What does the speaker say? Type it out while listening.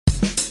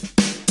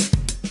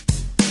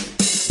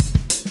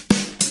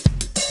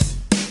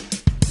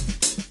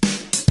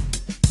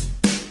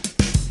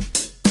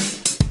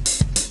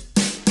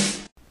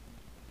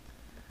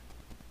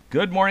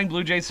Good morning,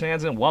 Blue Jays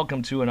fans, and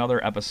welcome to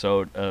another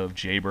episode of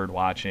Jaybird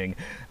Watching.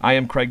 I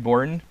am Craig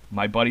Borden,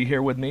 my buddy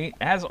here with me,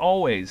 as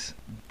always,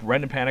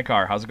 Brendan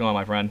Panikar. How's it going,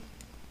 my friend?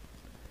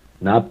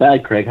 Not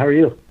bad, Craig. How are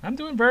you? I'm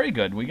doing very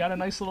good. We got a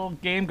nice little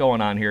game going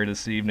on here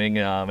this evening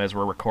as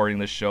we're recording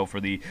this show for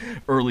the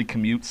early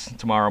commutes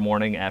tomorrow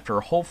morning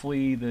after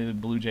hopefully the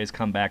Blue Jays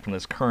come back from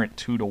this current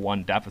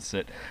 2-1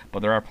 deficit.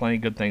 But there are plenty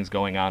of good things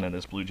going on in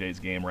this Blue Jays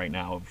game right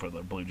now for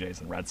the Blue Jays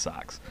and Red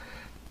Sox.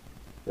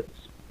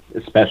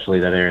 Especially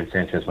that Aaron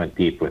Sanchez went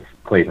deep with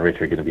Clayton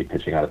Richard going to be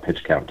pitching out of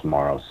pitch count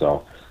tomorrow.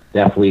 So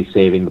definitely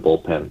saving the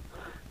bullpen.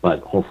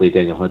 But hopefully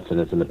Daniel Hudson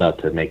isn't about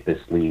to make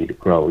this lead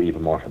grow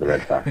even more for the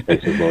Red Sox.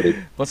 Bases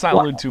loaded. Let's not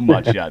allude too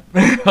much yet.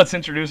 Let's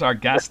introduce our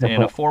guest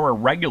and a former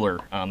regular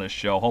on this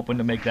show, hoping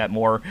to make that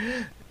more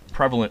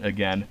prevalent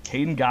again.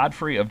 Hayden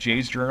Godfrey of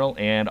Jays Journal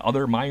and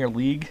other minor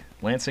league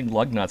Lansing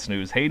Lugnuts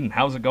news. Hayden,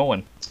 how's it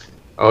going?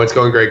 Oh, it's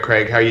going great,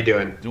 Craig. How are you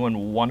doing?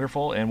 Doing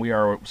wonderful, and we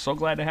are so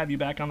glad to have you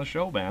back on the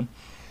show, man.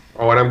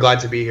 Oh, and I'm glad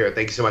to be here.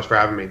 Thank you so much for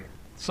having me.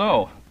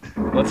 So,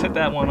 let's hit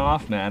that one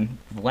off, man.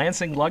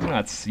 Lansing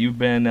Lugnuts, you've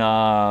been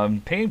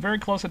paying very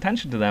close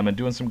attention to them and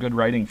doing some good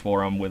writing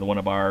for them with one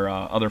of our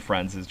other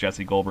friends, is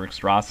Jesse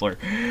Goldberg-Strassler.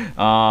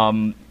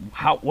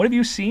 What have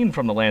you seen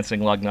from the Lansing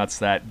Lugnuts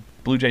that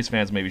Blue Jays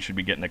fans maybe should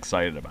be getting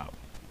excited about?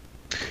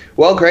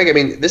 Well, Craig, I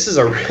mean, this is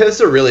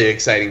a really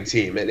exciting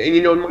team. And, you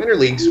know, in minor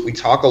leagues, we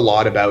talk a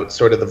lot about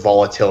sort of the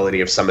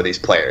volatility of some of these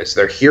players.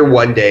 They're here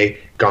one day,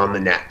 gone the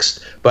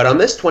next. But on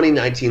this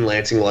 2019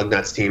 Lansing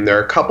Lugnuts team, there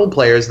are a couple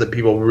players that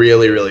people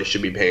really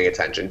should be paying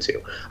attention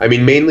to. I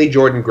mean, mainly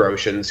Jordan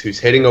Groshans, who's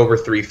hitting over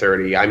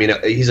 330. I mean,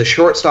 he's a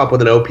shortstop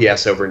with an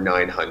OPS over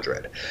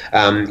 900.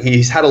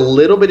 He's had a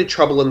little bit of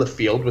trouble in the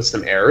field with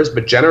some errors,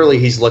 but generally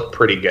he's looked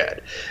pretty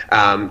good.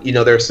 You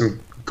know, there's some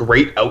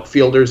great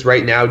outfielders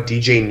right now.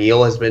 DJ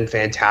Neal has been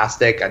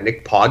fantastic.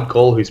 Nick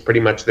Podkul, who's pretty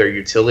much their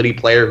utility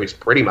player, who's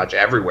pretty much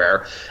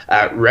everywhere.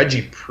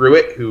 Reggie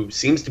Pruitt, who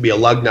seems to be a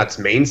Lugnuts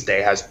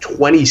mainstay, has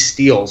 20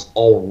 steals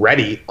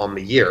already on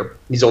the year.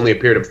 He's only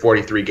appeared in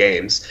 43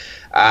 games.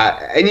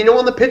 And, you know,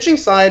 on the pitching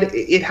side,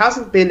 it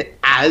hasn't been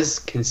as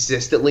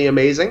consistently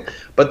amazing,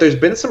 but there's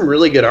been some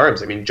really good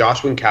arms. I mean,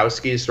 Josh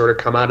Winkowski has sort of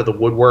come out of the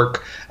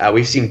woodwork.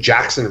 We've seen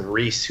Jackson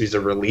Reese, who's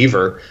a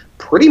reliever,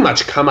 pretty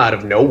much come out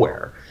of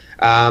nowhere.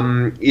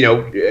 You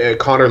know,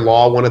 Connor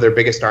Law, one of their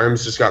biggest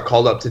arms, just got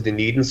called up to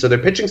Dunedin. So their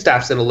pitching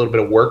staff's in a little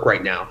bit of work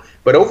right now.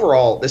 But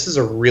overall, this is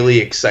a really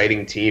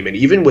exciting team. And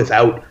even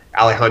without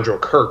Alejandro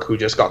Kirk, who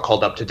just got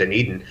called up to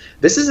Dunedin,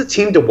 this is a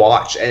team to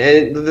watch.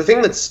 And the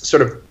thing that's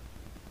sort of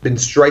been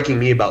striking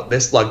me about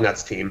this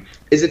Lugnuts team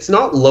is it's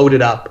not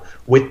loaded up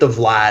with the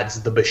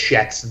Vlads, the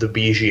Bichettes, the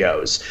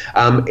Biggios.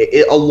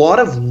 A lot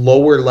of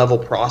lower level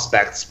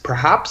prospects,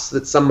 perhaps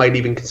that some might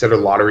even consider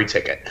lottery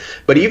ticket.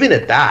 But even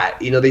at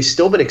that, you know, they've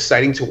still been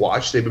exciting to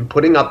watch. They've been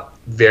putting up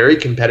very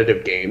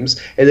competitive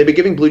games, and they've been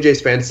giving Blue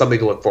Jays fans something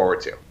to look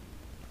forward to.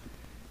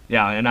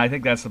 Yeah, and I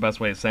think that's the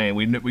best way of saying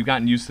it. We've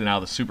gotten used to now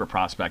the super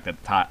prospect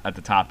at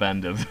the top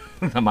end of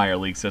the minor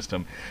league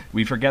system.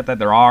 We forget that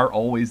there are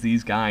always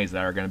these guys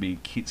that are going to be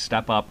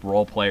step-up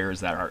role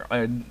players that are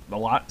a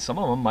lot. Some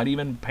of them might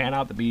even pan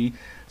out to be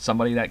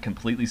somebody that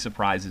completely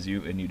surprises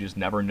you, and you just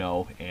never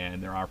know.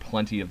 And there are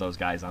plenty of those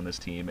guys on this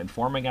team, and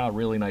forming out a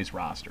really nice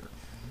roster.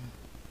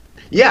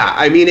 Yeah,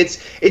 I mean,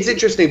 it's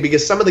interesting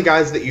because some of the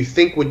guys that you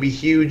think would be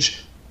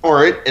huge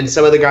aren't, and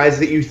some of the guys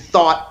that you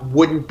thought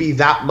wouldn't be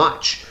that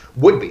much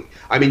would be.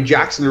 I mean,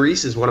 Jackson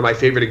Reese is one of my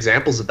favorite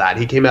examples of that.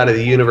 He came out of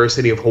the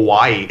University of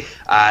Hawaii.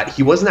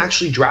 He wasn't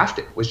actually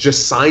drafted, was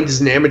just signed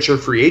as an amateur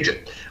free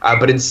agent.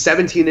 But in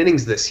 17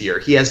 innings this year,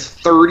 he has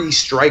 30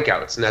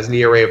 strikeouts and has an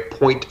ERA of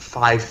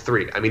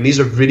 .53. I mean, these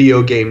are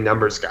video game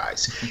numbers,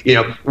 guys. You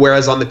know,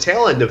 whereas on the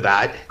tail end of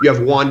that, you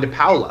have Juan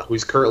DePaula,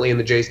 who's currently in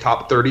the Jays'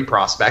 top 30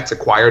 prospects,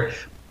 acquired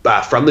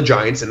from the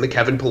Giants in the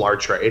Kevin Pillar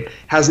trade,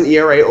 has an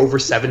ERA over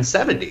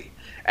 770.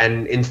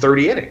 And in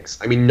 30 innings.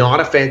 I mean, not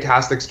a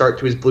fantastic start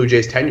to his Blue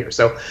Jays tenure.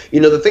 So,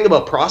 you know, the thing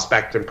about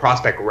prospect and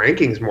prospect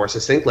rankings more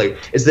succinctly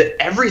is that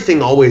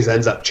everything always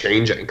ends up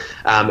changing.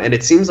 And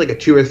it seems like a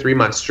 2 or 3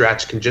 month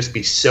stretch can just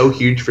be so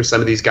huge for some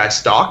of these guys'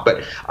 stock.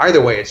 But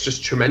either way, it's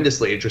just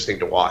tremendously interesting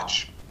to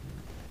watch.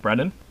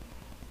 Brendan?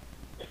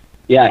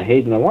 Yeah,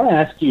 Hayden, I want to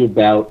ask you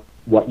about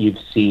what you've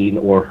seen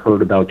or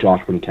heard about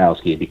Josh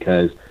Winkowski,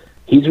 because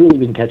he's really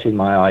been catching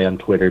my eye on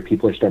Twitter.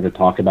 People are starting to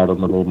talk about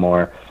him a little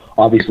more.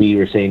 Obviously, you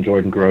were saying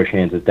Jordan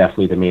Groshans is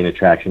definitely the main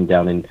attraction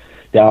down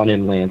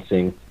in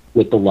Lansing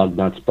with the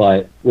Lugnuts.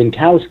 But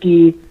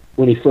Winkowski,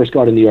 when he first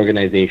got in the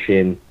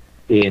organization,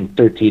 in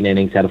 13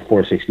 innings, had a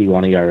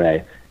 4.61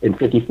 ERA. In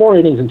 54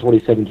 innings in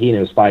 2017, it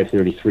was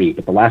 5.33.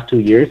 But the last 2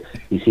 years,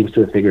 he seems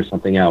to have figured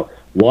something out.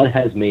 What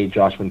has made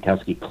Josh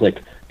Winkowski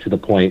click to the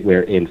point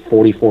where in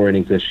 44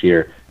 innings this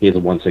year, he has a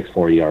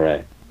 1.64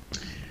 ERA?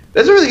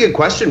 That's a really good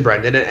question,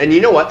 Brendan. And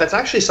you know what? That's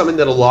actually something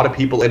that a lot of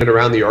people in and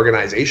around the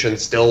organization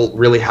still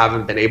really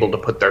haven't been able to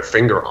put their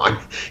finger on.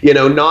 You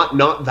know,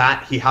 not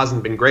that he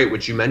hasn't been great,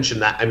 which you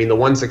mentioned that. I mean, the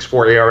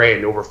 1.64 ERA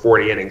in over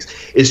 40 innings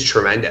is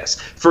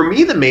tremendous. For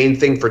me, the main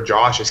thing for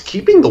Josh is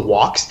keeping the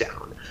walks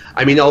down.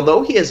 I mean,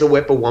 although he has a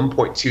whip of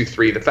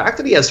 1.23, the fact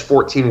that he has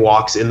 14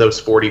 walks in those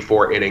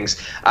 44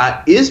 innings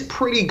is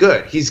pretty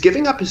good. He's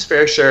giving up his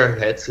fair share of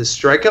hits. His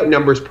strikeout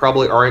numbers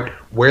probably aren't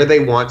where they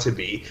want to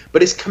be,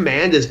 but his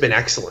command has been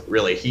excellent,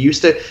 really. He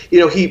used to,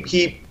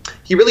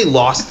 he really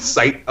lost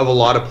sight of a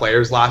lot of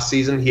players last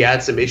season. He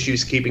had some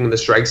issues keeping in the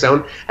strike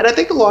zone, and I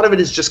think a lot of it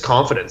is just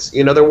confidence.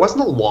 There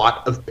wasn't a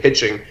lot of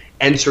pitching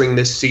entering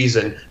this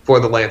season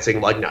for the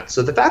Lansing Lugnuts.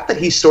 So the fact that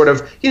he's sort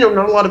of,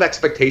 not a lot of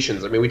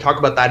expectations. I mean, we talk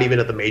about that even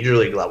at the major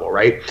league level,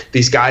 right?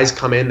 These guys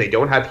come in, they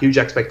don't have huge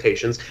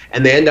expectations,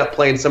 and they end up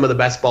playing some of the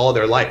best ball of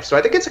their life. So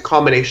I think it's a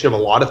combination of a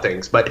lot of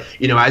things. But,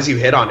 as you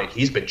hit on it,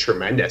 he's been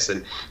tremendous.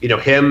 And,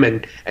 him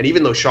and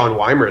even though Sean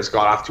Weimer has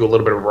got off to a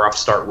little bit of a rough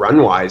start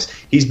run-wise,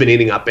 he's been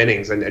eating up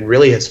innings and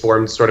really has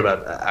formed sort of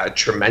a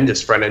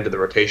tremendous front end of the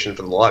rotation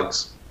for the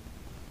Lugs.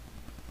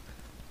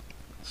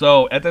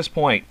 So at this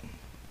point,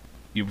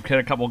 you've hit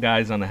a couple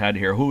guys on the head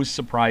here. Who's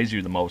surprised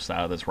you the most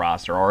out of this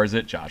roster, or is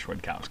it Josh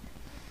Winkowski?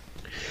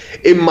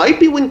 It might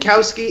be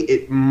Winkowski.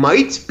 It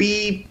might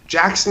be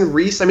Jackson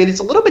Reese. I mean, it's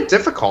a little bit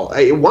difficult.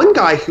 One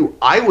guy who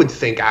I would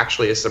think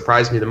actually has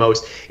surprised me the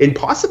most, in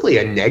possibly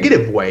a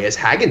negative way, is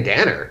Hagen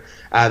Danner,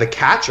 the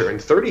catcher. In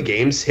 30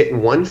 games,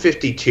 hitting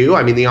 152.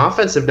 I mean, the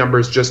offensive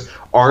numbers just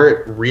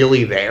aren't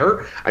really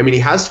there. I mean, he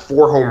has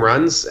 4 home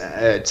runs,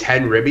 10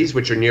 ribbies,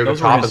 which are near the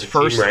top of the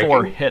team ranking. Those were his first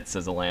 4 hits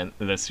as a land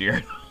this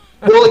year.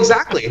 Well,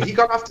 exactly. And he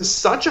got off to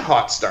such a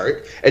hot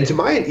start. And to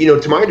my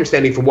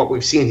understanding from what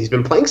we've seen, he's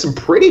been playing some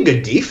pretty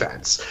good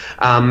defense.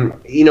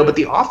 But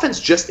the offense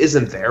just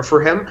isn't there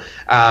for him.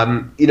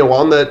 On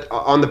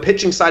the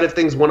pitching side of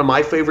things, one of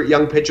my favorite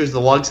young pitchers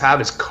the Lugs have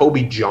is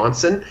Kobe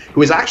Johnson,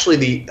 who is actually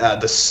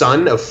the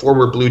son of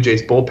former Blue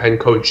Jays bullpen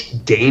coach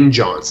Dane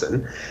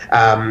Johnson.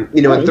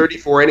 In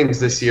 34 innings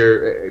this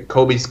year,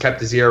 Kobe's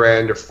kept his ERA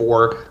under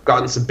 4,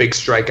 gotten some big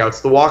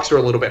strikeouts. The walks are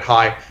a little bit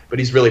high, but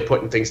he's really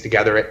putting things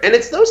together. And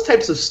it's those types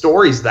of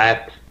stories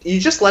that you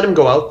just let him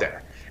go out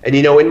there. And,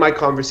 in my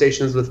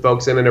conversations with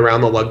folks in and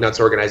around the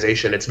Lugnuts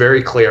organization, it's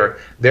very clear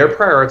they're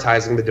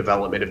prioritizing the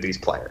development of these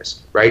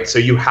players, right? So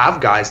you have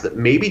guys that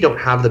maybe don't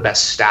have the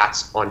best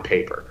stats on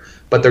paper,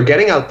 but they're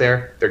getting out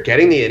there, they're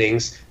getting the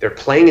innings, they're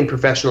playing in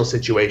professional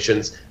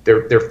situations,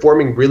 they're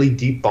forming really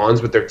deep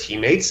bonds with their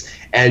teammates.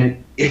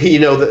 And,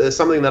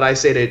 something that I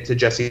say to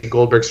Jesse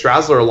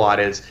Goldberg-Strassler a lot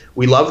is,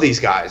 we love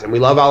these guys, and we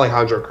love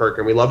Alejandro Kirk,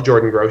 and we love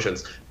Jordan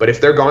Groshans, but if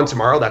they're gone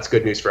tomorrow, that's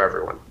good news for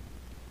everyone.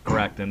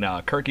 Correct, and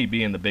Kirky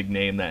being the big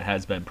name that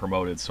has been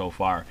promoted so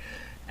far.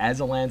 As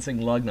a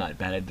Lansing Lugnut,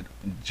 batted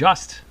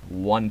just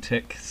 1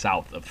 tick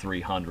south of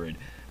 300,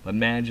 but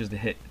manages to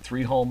hit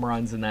 3 home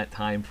runs in that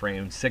time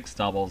frame, 6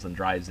 doubles, and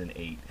drives in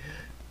 8.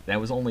 That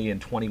was only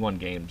in 21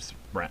 games,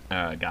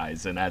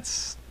 guys, and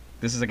this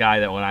is a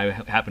guy that when I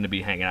happened to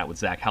be hanging out with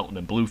Zach Helton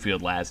in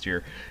Bluefield last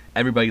year,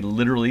 everybody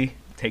literally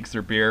takes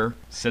their beer,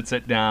 sits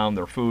it down,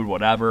 their food,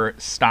 whatever,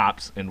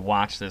 stops and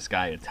watch this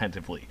guy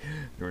attentively.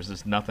 There was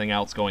just nothing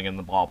else going in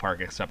the ballpark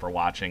except for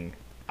watching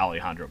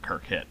Alejandro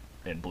Kirk hit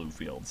in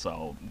Bluefield.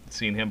 So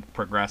seeing him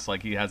progress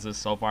like he has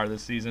so far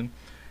this season,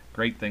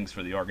 great things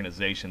for the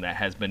organization that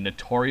has been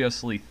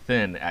notoriously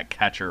thin at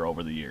catcher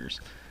over the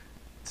years.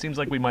 It seems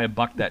like we might have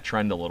bucked that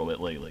trend a little bit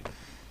lately.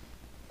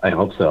 I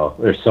hope so.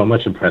 There's so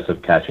much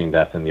impressive catching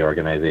depth in the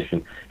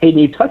organization. Hey,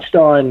 you touched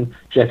on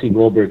Jesse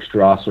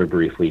Goldberg-Strassler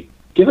briefly.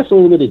 Give us a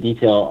little bit of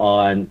detail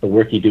on the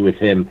work you do with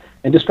him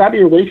and describe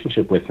your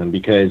relationship with him,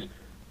 because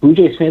Blue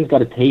Jays fans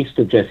got a taste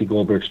of Jesse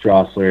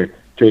Goldberg-Strassler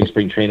during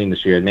spring training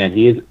this year. And, man,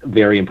 he is a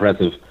very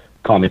impressive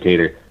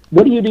commentator.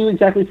 What do you do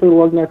exactly for the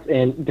Lugnuts?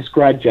 And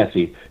describe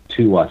Jesse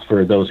to us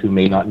for those who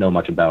may not know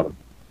much about him.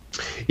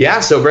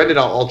 Yeah, so Brendan,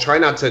 I'll try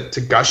not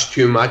to gush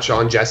too much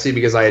on Jesse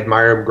because I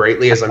admire him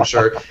greatly, as I'm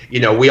sure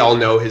we all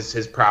know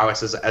his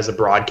prowess as a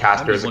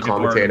broadcaster, as a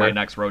commentator. My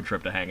next road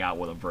trip to hang out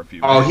with him for a few.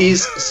 Oh,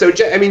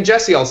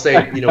 Jesse. I'll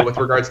say, with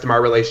regards to my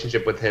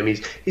relationship with him,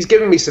 he's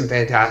given me some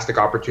fantastic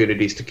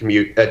opportunities to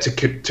contribute, to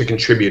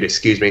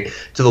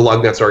the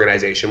Lugnuts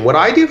organization. What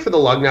I do for the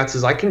Lugnuts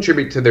is I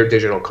contribute to their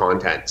digital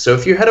content. So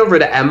if you head over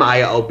to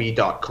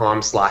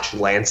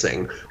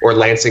milb.com/Lansing or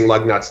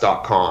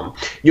lansingLugnuts.com,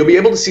 you'll be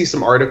able to see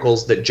some articles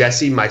that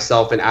Jesse,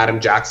 myself, and Adam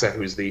Jackson,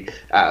 who's the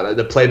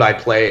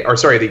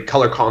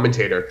color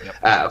commentator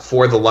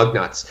for the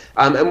Lugnuts.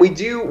 And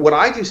what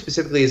I do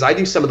specifically is I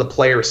do some of the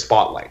player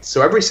spotlights.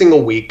 So every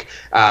single week,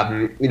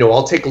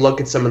 I'll take a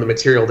look at some of the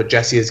material that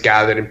Jesse has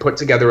gathered and put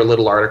together a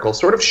little article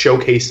sort of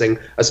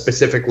showcasing a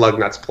specific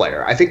Lugnuts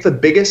player. I think the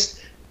biggest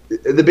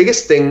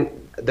thing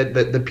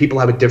that people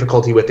have a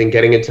difficulty with in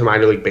getting into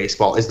minor league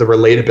baseball is the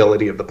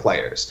relatability of the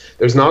players.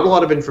 There's not a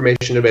lot of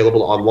information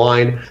available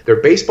online. Their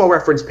baseball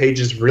reference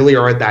pages really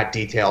aren't that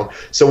detailed.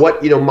 So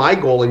what, my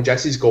goal and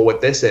Jesse's goal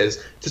with this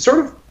is to sort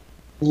of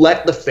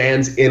let the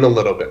fans in a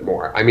little bit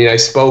more. I mean,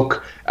 Jesse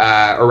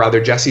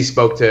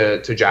spoke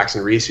to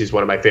Jackson Reese, who's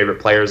one of my favorite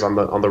players on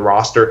the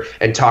roster,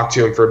 and talked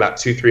to him for about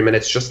 2-3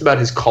 minutes just about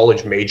his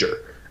college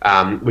major.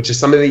 Which is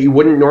something that you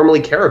wouldn't normally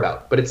care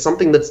about, but it's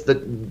something that's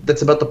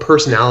about the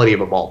personality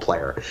of a ball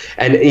player.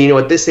 And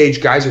at this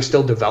age, guys are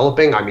still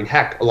developing. I mean,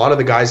 heck, a lot of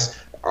the guys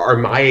are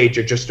my age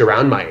or just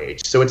around my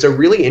age. So it's a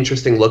really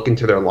interesting look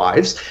into their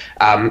lives.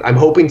 I'm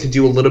hoping to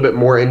do a little bit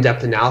more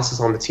in-depth analysis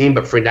on the team,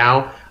 but for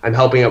now, I'm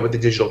helping out with the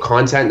digital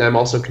content, and I'm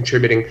also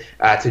contributing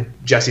to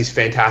Jesse's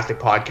fantastic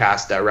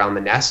podcast, Around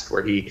the Nest,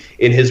 where he,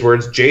 in his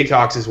words, Jay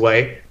talks his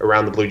way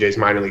around the Blue Jays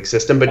minor league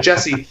system. But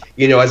Jesse,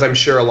 as I'm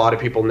sure a lot of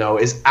people know,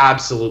 is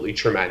absolutely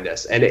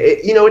tremendous. And,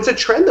 it's a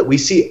trend that we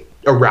see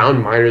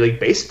around minor league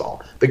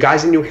baseball. The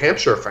guys in New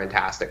Hampshire are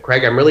fantastic.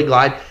 Craig, I'm really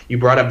glad you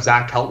brought up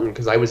Zach Helton,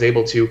 because I was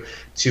able to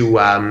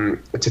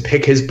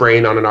pick his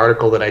brain on an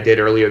article that I did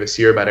earlier this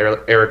year about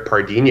Eric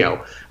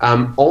Pardinho.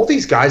 All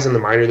these guys in the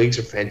minor leagues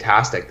are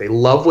fantastic. They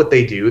love what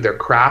they do. Their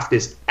craft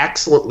is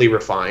excellently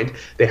refined.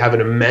 They have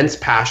an immense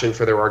passion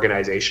for their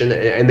organization,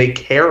 and they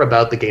care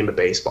about the game of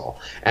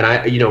baseball. And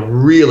I,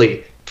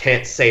 really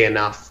can't say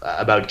enough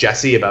about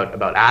Jesse,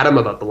 about Adam,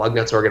 about the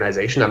Lugnuts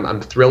organization. I'm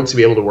thrilled to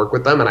be able to work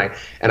with them,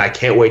 and I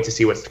can't wait to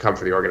see what's to come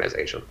for the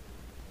organization.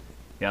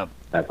 Yep,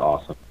 that's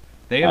awesome.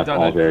 They have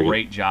done a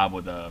great job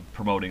with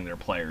promoting their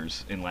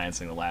players in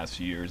Lansing the last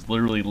few years.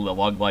 Literally, the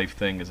Lug Life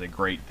thing is a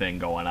great thing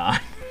going on.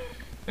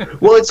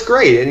 Well, it's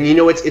great, and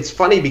it's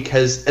funny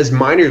because as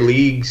minor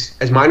league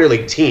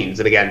teams,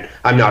 and again,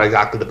 I'm not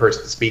exactly the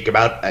person to speak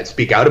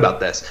out about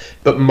this,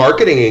 but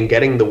marketing and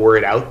getting the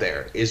word out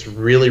there is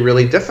really,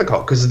 really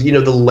difficult, because the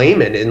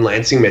layman in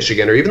Lansing,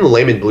 Michigan, or even the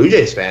layman Blue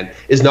Jays fan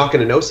is not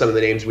going to know some of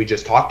the names we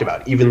just talked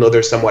about, even though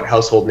they're somewhat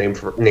household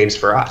names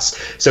for us.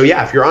 So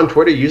yeah, if you're on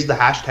Twitter, use the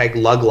hashtag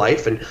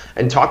LugLife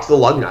and talk to the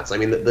Lugnuts. I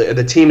mean,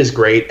 the team is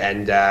great,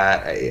 and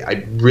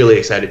I'm really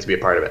excited to be a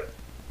part of it.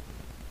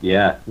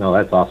 Yeah, no,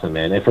 that's awesome,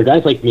 man. And for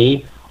guys like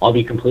me, I'll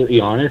be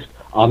completely honest,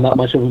 I'm not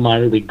much of a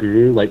minor league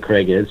guru like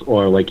Craig is,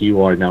 or like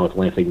you are now with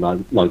Lansing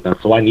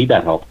Lugnuts, so I need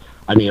that help.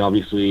 I mean,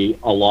 obviously,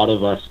 a lot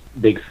of us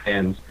big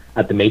fans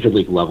at the major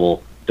league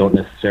level don't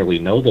necessarily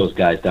know those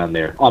guys down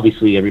there.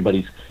 Obviously,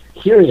 everybody's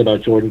hearing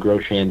about Jordan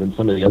Groshans and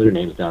some of the other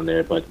names down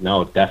there, but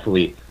no,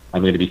 definitely,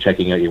 I'm going to be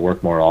checking out your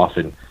work more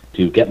often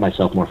to get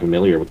myself more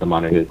familiar with the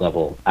minor league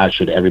level, as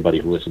should everybody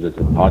who listens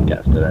to the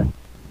podcast today.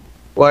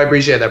 Well, I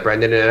appreciate that,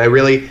 Brendan, and I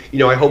really,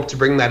 I hope to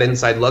bring that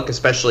inside look,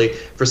 especially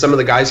for some of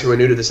the guys who are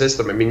new to the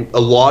system. I mean,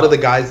 a lot of the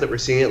guys that we're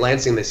seeing at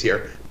Lansing this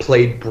year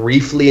played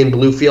briefly in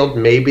Bluefield.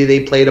 Maybe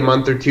they played a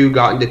month or two,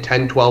 got into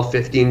 10, 12,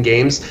 15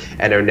 games,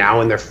 and are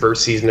now in their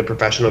first season of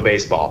professional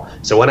baseball.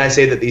 So when I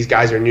say that these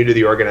guys are new to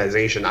the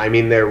organization, I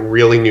mean they're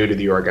really new to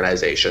the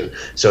organization.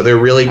 So they're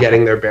really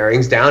getting their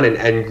bearings down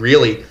and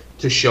really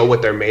to show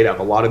what they're made of.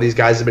 A lot of these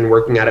guys have been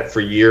working at it for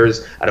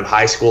years, out of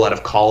high school, out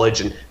of college,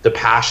 and the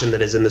passion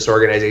that is in this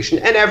organization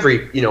and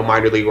every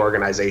minor league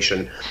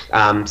organization.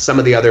 Some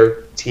of the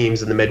other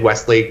teams in the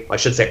Midwest League, I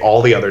should say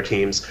all the other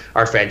teams,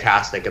 are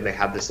fantastic, and they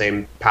have the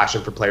same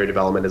passion for player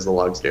development as the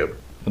Lugs do.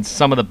 And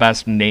some of the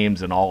best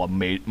names in all of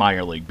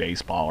minor league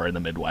baseball are in the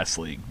Midwest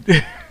League.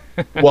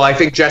 Well, I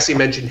think Jesse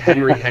mentioned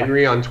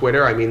Henry on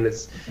Twitter. I mean,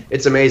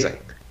 it's amazing.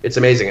 It's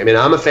amazing. I mean,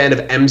 I'm a fan of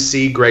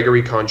MC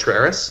Gregory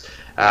Contreras.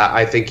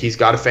 I think he's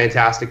got a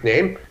fantastic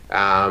name.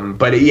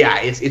 But yeah,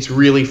 it's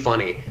really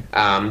funny.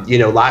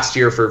 Last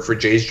year for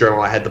Jays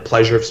Journal, I had the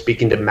pleasure of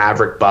speaking to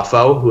Maverick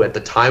Buffo, who at the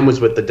time was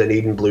with the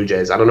Dunedin Blue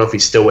Jays. I don't know if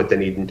he's still with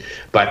Dunedin,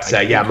 but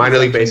yeah, minor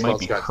league baseball might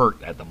be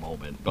hurt at the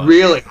moment. But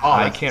really?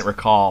 I can't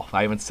recall.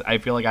 I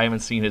feel like I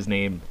haven't seen his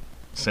name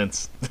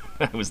since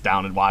I was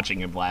down and watching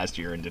him last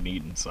year in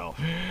Dunedin. So,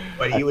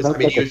 but he was.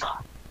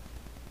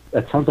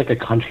 That sounds like a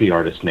country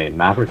artist name,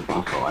 Maverick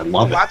Buffo. I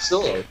love it.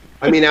 Absolutely.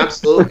 I mean,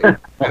 absolutely.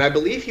 And I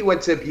believe he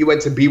went to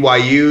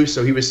BYU,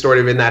 so he was sort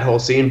of in that whole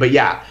scene. But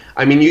yeah,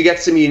 I mean, you get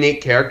some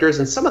unique characters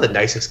and some of the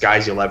nicest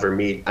guys you'll ever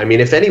meet. I mean,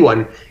 if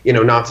anyone,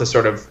 not to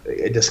sort of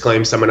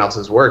disclaim someone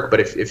else's work, but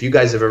if you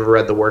guys have ever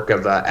read the work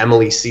of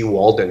Emily C.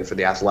 Walden for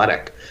The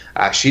Athletic,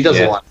 she does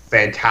a lot of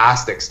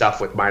fantastic stuff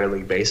with minor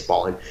league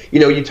baseball. And,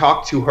 you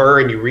talk to her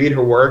and you read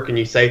her work and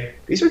you say,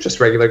 these are just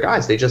regular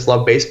guys. They just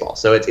love baseball.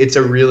 So it's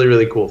a really,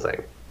 really cool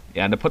thing.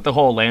 Yeah, and to put the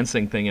whole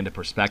Lansing thing into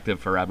perspective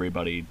for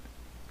everybody,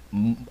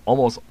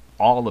 almost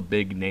all the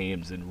big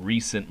names in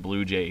recent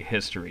Blue Jay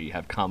history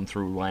have come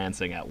through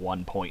Lansing at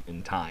one point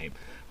in time.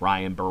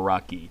 Ryan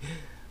Borucki,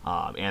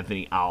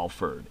 Anthony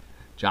Alford,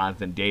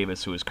 Jonathan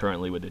Davis, who is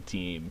currently with the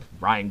team,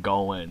 Ryan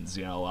Goins,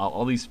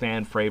 all these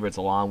fan favorites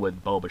along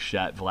with Bo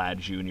Bichette, Vlad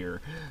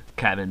Jr.,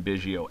 Kevin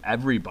Biggio,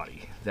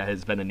 everybody that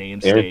has been a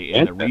mainstay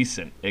in the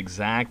recent.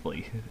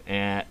 Exactly.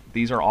 And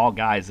these are all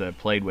guys that have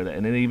played with it.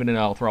 And then even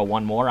I'll throw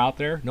one more out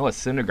there. Noah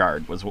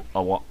Syndergaard was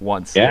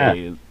once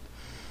a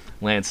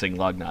Lansing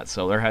Lugnut.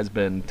 So there has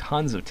been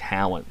tons of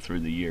talent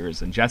through the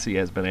years. And Jesse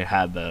has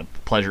had the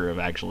pleasure of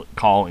actually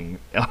calling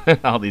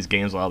all these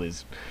games with all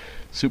these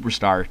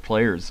superstar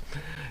players.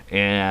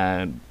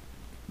 And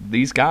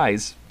these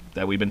guys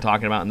that we've been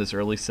talking about in this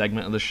early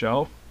segment of the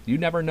show, you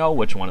never know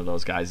which one of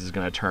those guys is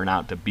going to turn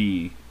out to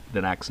be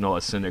the next Noah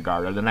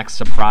Syndergaard or the next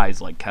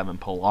surprise like Kevin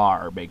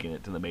Pillar making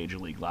it to the major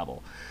league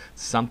level.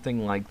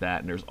 Something like that,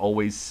 and there's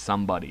always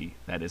somebody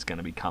that is going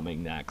to be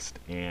coming next.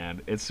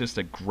 And it's just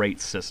a great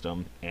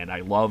system, and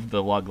I love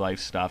the Lug Life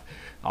stuff,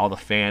 all the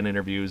fan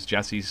interviews,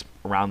 Jesse's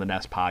Around the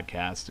Nest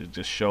podcast. It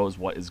just shows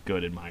what is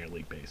good in minor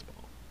league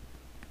baseball.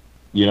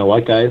 You know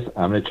what, guys?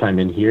 I'm going to chime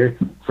in here.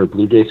 For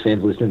Blue Jays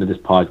fans listening to this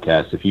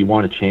podcast, if you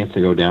want a chance to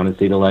go down and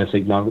see the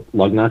Lansing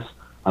Lugnuts,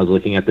 I was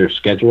looking at their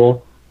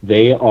schedule.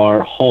 They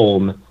are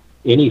home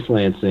in East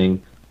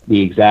Lansing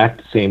the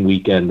exact same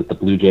weekend that the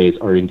Blue Jays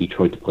are in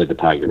Detroit to play the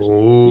Tigers.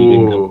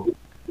 Ooh.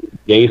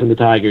 Jays and the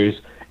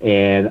Tigers,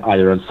 and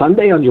either on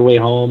Sunday on your way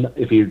home,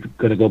 if you're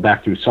going to go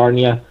back through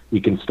Sarnia,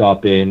 you can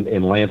stop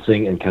in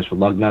Lansing and catch the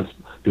Lugnuts,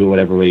 do it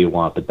whatever way you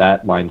want, but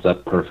that lines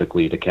up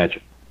perfectly to catch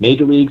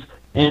major leagues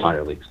and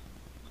minor leagues.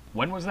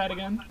 When was that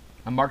again?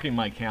 I'm marking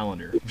my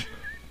calendar.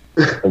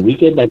 The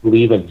weekend, I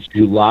believe, of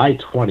July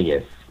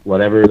 20th,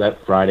 whatever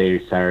that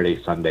Friday,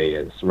 Saturday, Sunday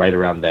is, right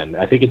around then.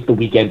 I think it's the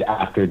weekend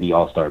after the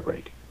All-Star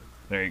break.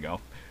 There you go.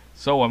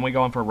 So when we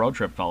going for a road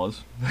trip,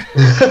 fellas?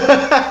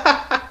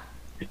 I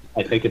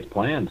think it's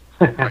planned.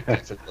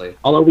 Definitely.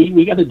 Although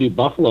we got to do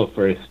Buffalo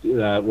first.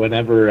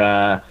 Whenever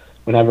I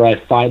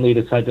finally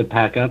decide to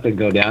pack up and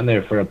go down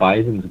there for a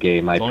Bison's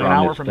game, It's only an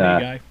hour from me,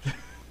 guy.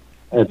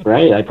 That's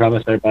right. I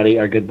promised everybody,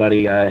 our good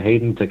buddy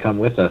Hayden, to come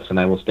with us, and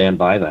I will stand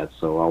by that.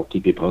 So I'll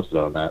keep you posted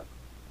on that.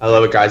 I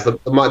love it, guys.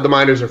 The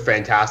Miners are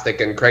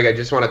fantastic. And Craig, I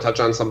just want to touch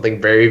on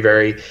something very,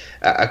 very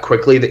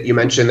quickly that you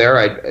mentioned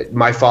there.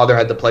 My father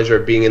had the pleasure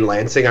of being in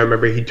Lansing. I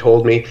remember he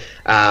told me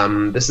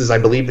this is, I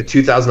believe, the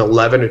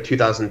 2011 or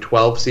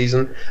 2012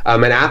 season.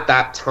 And at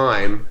that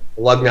time,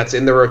 Lugnuts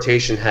in the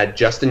rotation had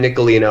Justin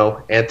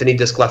Nicolino, Anthony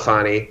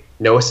DeSclafani,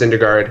 Noah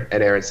Syndergaard,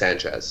 and Aaron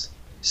Sanchez.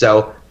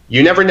 So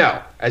you never know,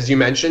 as you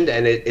mentioned,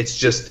 and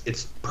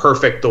it's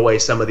perfect the way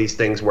some of these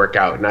things work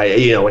out. And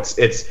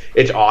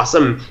it's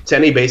awesome to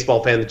any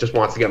baseball fan that just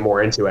wants to get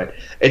more into it.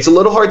 It's a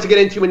little hard to get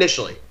into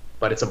initially,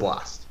 but it's a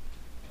blast.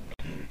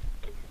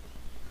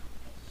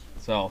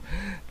 It's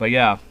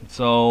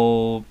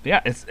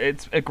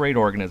a great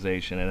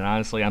organization, and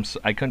honestly,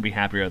 I couldn't be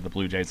happier that the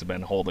Blue Jays have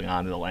been holding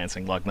on to the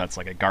Lansing Lugnuts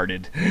like a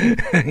guarded,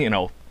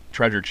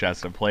 treasure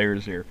chest of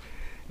players here,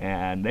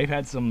 and they've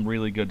had some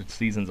really good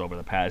seasons over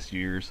the past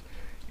years.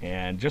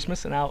 And just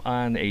missing out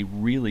on a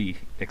really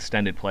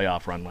extended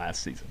playoff run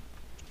last season.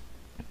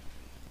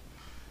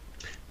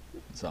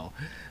 So,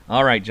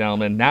 all right,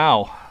 gentlemen.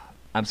 Now,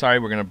 I'm sorry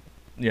we're going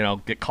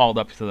to, get called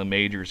up to the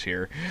majors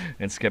here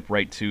and skip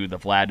right to the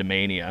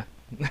Vladimania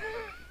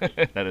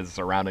that is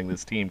surrounding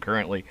this team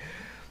currently.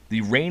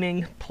 The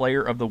reigning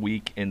player of the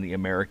week in the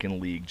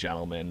American League,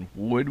 gentlemen.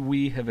 Would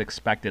we have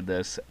expected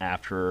this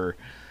after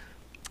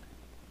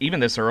even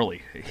this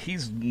early?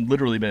 He's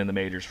literally been in the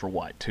majors for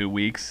what, 2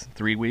 weeks,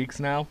 3 weeks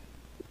now?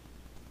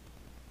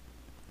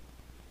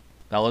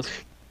 Fellas?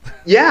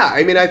 Yeah,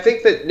 I mean, I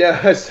think that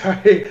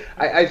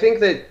I think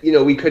that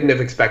we couldn't have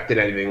expected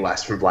anything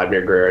less from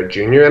Vladimir Guerrero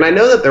Jr. And I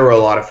know that there were a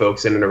lot of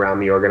folks in and around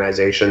the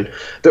organization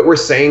that were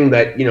saying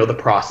that the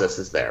process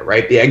is there,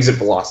 right? The exit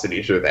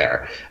velocities are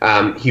there.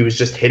 He was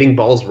just hitting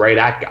balls right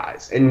at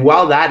guys, and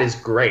while that is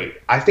great,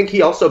 I think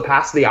he also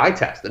passed the eye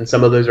test in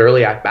some of those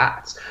early at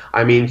bats.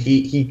 I mean,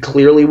 he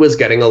clearly was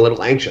getting a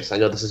little anxious. I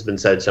know this has been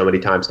said so many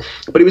times,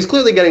 but he was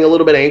clearly getting a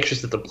little bit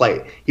anxious at the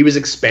plate. He was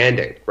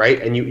expanding, right?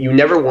 And you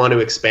never want to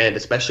expand,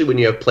 especially when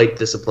you have plate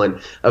discipline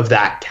of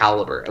that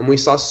caliber. And we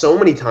saw so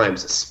many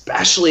times,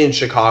 especially in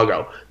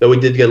Chicago, though we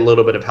did get a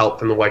little bit of help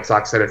from the White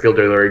Sox center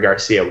fielder Larry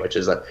Garcia, which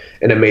is an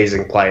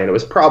amazing play, and it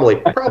was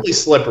probably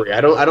slippery.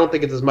 I don't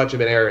think it's as much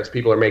of an error as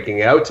people are making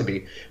it out to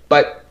be,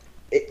 but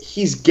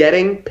he's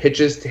getting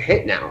pitches to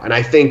hit now. And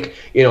I think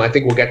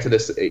we'll get to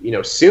this,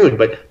 soon,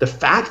 but the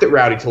fact that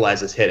Rowdy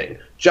Tellez is hitting,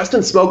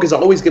 Justin Smoke is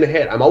always going to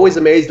hit. I'm always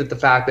amazed at the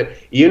fact that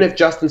even if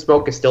Justin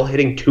Smoke is still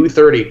hitting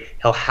 230,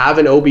 he'll have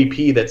an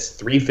OBP that's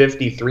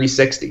 350,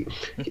 360.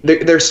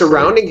 They're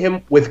surrounding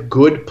him with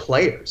good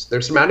players.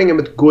 They're surrounding him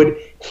with good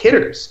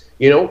hitters.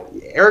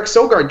 Eric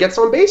Sogard gets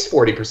on base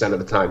 40% of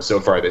the time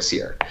so far this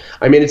year.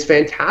 I mean, it's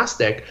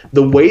fantastic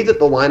the way that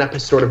the lineup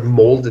has sort of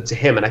molded to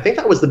him. And I think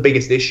that was the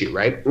biggest issue,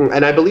 right?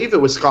 And I believe it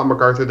was Scott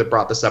MacArthur that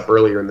brought this up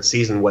earlier in the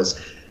season was,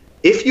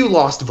 if you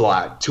lost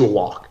Vlad to a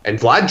walk, and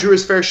Vlad drew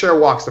his fair share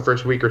of walks the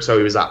first week or so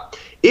he was up.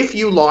 If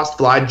you lost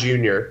Vlad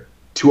Jr.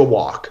 to a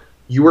walk,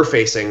 you were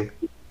facing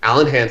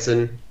Alan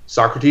Hansen,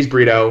 Socrates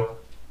Brito,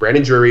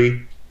 Brandon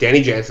Drury,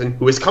 Danny Jansen,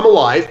 who has come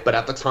alive, but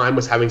at the time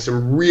was having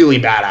some really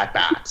bad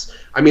at-bats.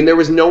 I mean, there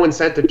was no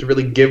incentive to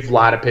really give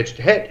Vlad a pitch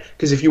to hit,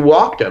 because if you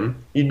walked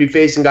him, you'd be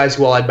facing guys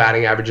who all had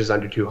batting averages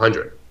under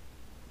 200.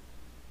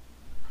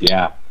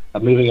 Yeah,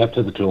 moving up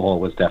to the two-hole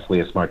was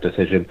definitely a smart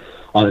decision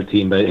on the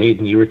team. But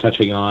Hayden, you were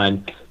touching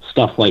on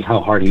stuff like how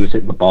hard he was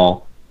hitting the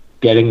ball,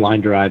 getting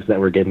line drives that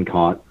were getting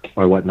caught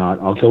or whatnot.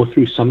 I'll go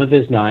through some of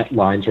his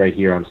lines right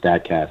here on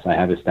StatCast. I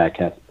have his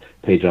StatCast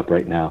page up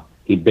right now.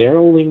 He's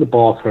barreling the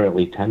ball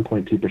currently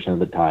 10.2% of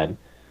the time.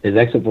 His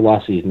exit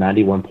velocity is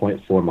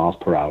 91.4 miles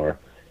per hour.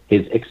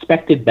 His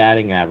expected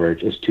batting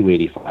average is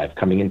 285.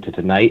 Coming into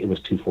tonight, it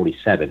was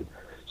 247.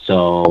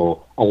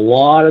 So a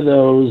lot of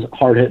those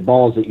hard-hit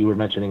balls that you were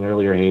mentioning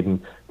earlier,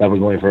 Hayden, that were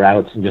going for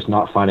outs and just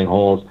not finding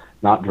holes,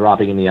 not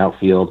dropping in the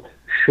outfield,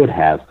 should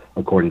have,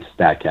 according to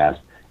StatCast.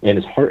 And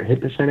his hard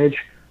hit percentage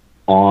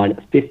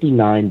on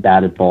 59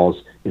 batted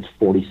balls is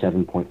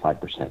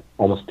 47.5%.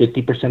 Almost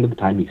 50% of the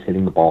time he's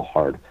hitting the ball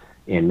hard.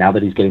 And now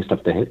that he's getting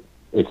stuff to hit,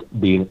 It's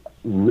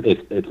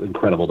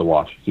incredible to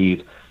watch.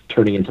 He's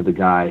turning into the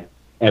guy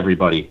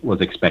everybody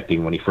was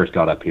expecting when he first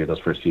got up here those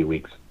first few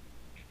weeks.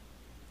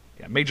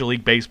 Yeah, Major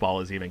League Baseball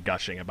is even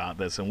gushing about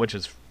this, and which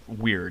is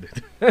weird.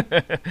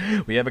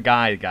 We have a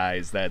guy,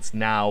 guys, that's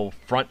now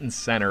front and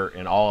center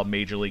in all of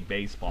Major League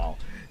Baseball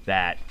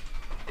that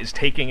is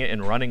taking it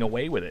and running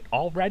away with it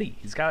already.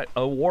 He's got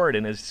an award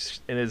in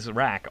his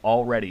rack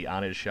already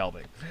on his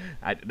shelving.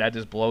 That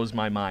just blows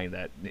my mind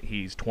that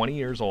he's 20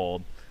 years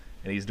old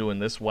and he's doing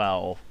this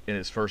well in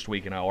his first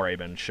week and already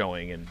been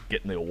showing and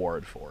getting the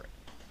award for it.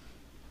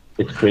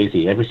 It's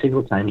crazy. Every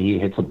single time he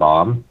hits a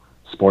bomb,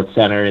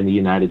 SportsCenter in the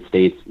United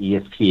States,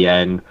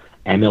 ESPN,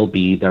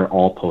 MLB, they're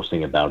all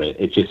posting about it.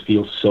 It just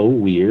feels so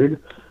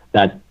weird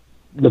that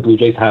the Blue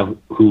Jays have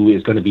who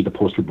is going to be the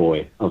poster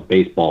boy of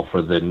baseball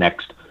for the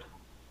next,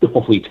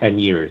 hopefully, 10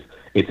 years.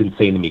 It's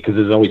insane to me because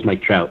there's always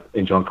Mike Trout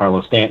and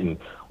Giancarlo Stanton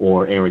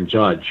or Aaron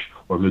Judge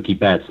or Mookie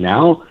Betts.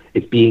 Now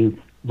it's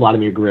being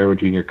Vladimir Guerrero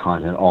Jr.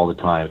 content all the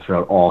time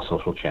throughout all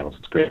social channels.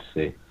 It's great to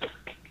see.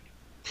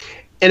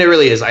 And it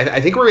really is.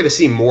 I think we're going to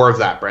see more of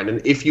that,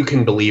 Brendan, if you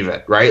can believe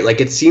it, right? Like,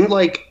 it seemed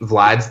like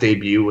Vlad's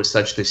debut was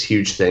such this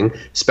huge thing,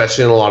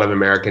 especially in a lot of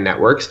American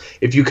networks.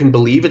 If you can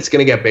believe it's going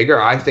to get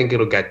bigger, I think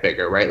it'll get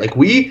bigger, right? Like,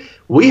 we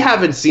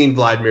haven't seen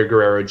Vladimir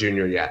Guerrero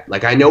Jr. yet.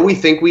 Like, I know we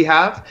think we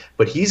have,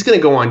 but he's going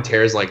to go on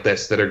tears like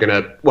this that are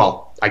going to,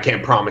 well, I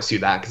can't promise you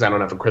that because I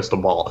don't have a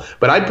crystal ball,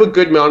 but I'd put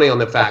good money on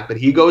the fact that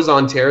he goes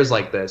on tears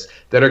like this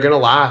that are going to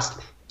last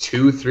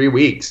 2-3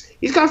 weeks.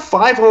 He's got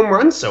 5 home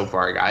runs so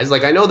far, guys.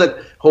 Like, I know that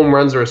home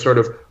runs are a sort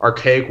of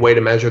archaic way to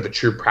measure the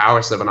true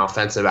prowess of an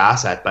offensive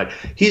asset, but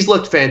he's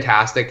looked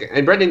fantastic.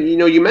 And Brendan,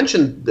 you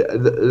mentioned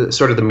the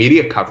sort of the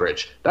media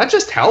coverage. That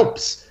just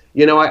helps.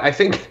 I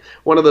think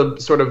one of the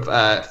sort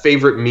of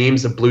favorite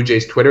memes of Blue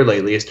Jays Twitter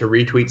lately is to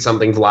retweet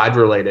something Vlad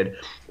related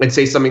and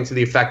say something to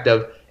the effect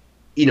of,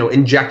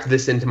 inject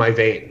this into my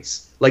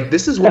veins. Like,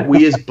 this is what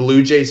we as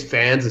Blue Jays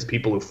fans, as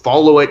people who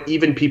follow it,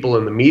 even people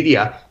in the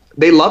media,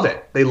 they love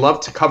it. They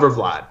love to cover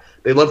Vlad.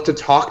 They love to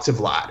talk to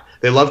Vlad.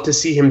 They love to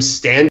see him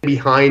stand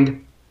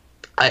behind,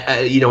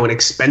 an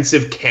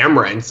expensive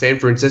camera in San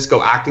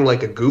Francisco, acting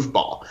like a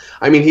goofball.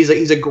 I mean, he's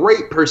a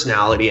great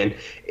personality, and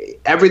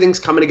everything's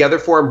coming together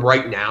for him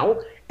right now.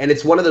 And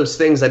it's one of those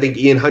things. I think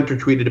Ian Hunter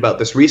tweeted about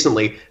this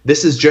recently.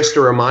 This is just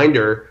a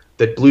reminder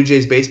that Blue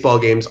Jays baseball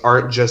games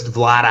aren't just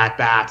Vlad at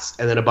bats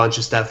and then a bunch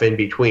of stuff in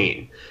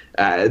between.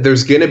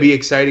 There's going to be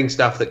exciting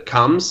stuff that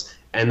comes.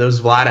 And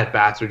those Vlad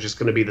at-bats are just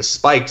going to be the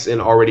spikes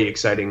in already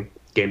exciting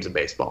games of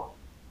baseball.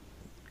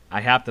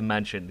 I have to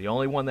mention, the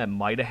only one that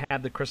might have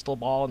had the crystal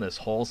ball in this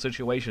whole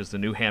situation is the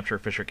New Hampshire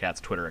Fisher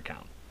Cats Twitter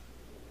account.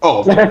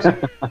 Oh, of course.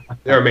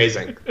 They're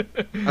amazing.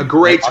 A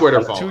great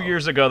Twitter follow. 2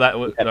 years ago, that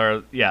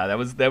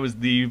was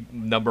the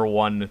number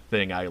one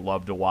thing I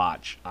love to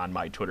watch on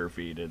my Twitter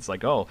feed. It's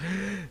like,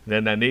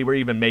 then they were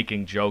even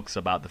making jokes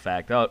about the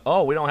fact,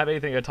 we don't have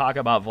anything to talk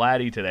about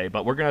Vladdy today,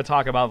 but we're going to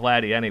talk about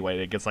Vladdy anyway.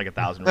 It gets like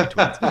 1,000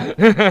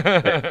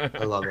 retweets.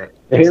 I love it.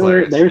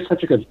 They're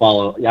such a good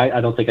follow. I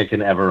don't think I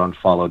can ever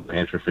unfollow the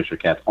Hampshire Fisher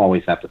Cats.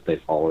 Always have to stay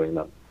following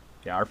them.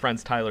 Yeah, our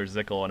friends Tyler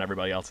Zickel and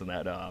everybody else in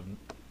that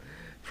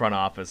front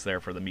office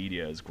there for the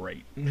media is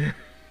great.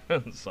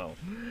 So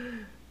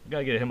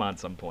gotta get him on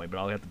some point, but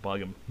I'll have to bug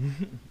him.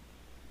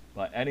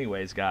 But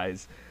anyways,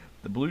 guys,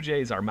 the Blue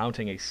Jays are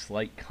mounting a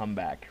slight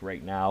comeback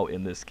right now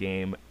in this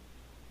game.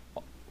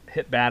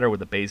 Hit batter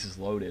with the bases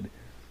loaded.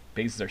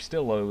 Bases are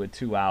still loaded with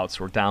 2 outs.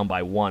 We're down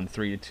by 1,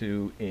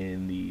 3-2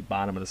 in the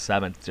bottom of the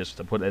 7th, just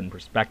to put it in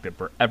perspective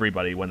for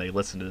everybody when they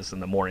listen to this in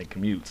the morning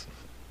commutes.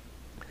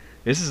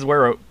 This is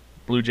where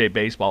Blue Jay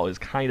baseball has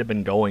kind of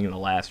been going in the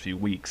last few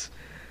weeks.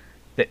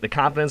 The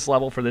confidence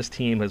level for this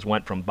team has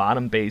went from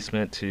bottom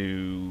basement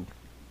to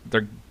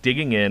they're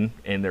digging in,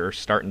 and they're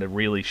starting to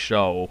really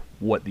show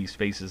what these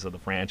faces of the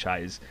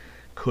franchise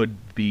could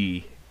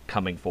be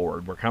coming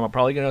forward. We're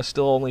probably going to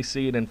still only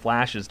see it in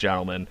flashes,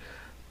 gentlemen,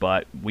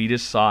 but we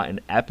just saw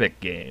an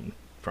epic game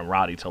from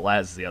Rowdy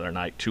Tellez the other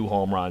night. 2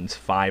 home runs,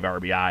 5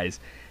 RBIs,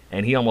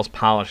 and he almost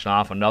polished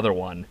off another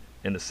one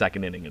in the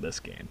second inning of this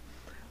game.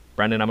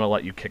 Brendan, I'm going to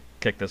let you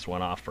kick this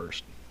one off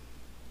first.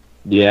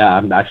 Yeah,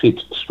 I'm actually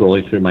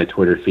scrolling through my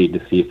Twitter feed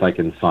to see if I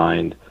can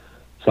find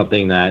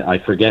something that I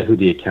forget who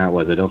the account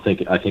was. I think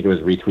it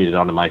was retweeted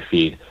onto my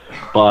feed,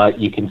 but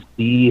you can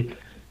see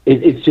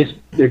it's just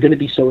they're going to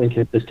be so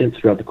inconsistent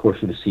throughout the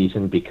course of the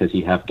season because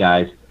you have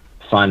guys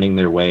finding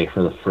their way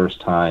for the first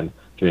time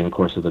during the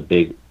course of the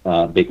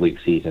big league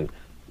season.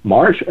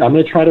 March, I'm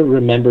going to try to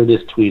remember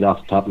this tweet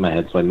off the top of my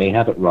head, so I may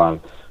have it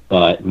wrong,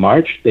 but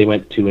March they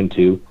went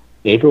 2-2.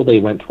 April they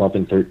went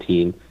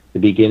 12-13. The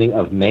beginning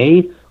of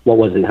May. What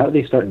was it? How did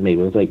they start in May? It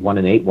was like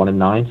 1-8,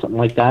 1-9, something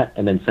like that.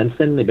 And then since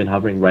then, they've been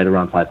hovering right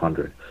around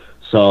 500.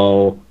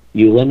 So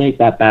you eliminate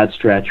that bad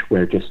stretch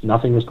where just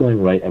nothing was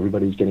going right.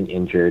 Everybody's getting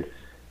injured.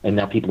 And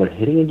now people are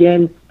hitting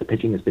again. The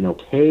pitching has been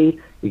okay.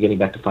 You're getting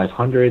back to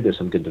 500. There's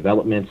some good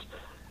developments.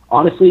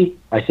 Honestly,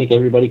 I think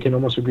everybody can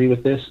almost agree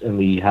with this. And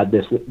we had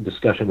this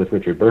discussion with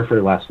Richard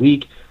Burfer last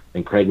week.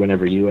 And Craig,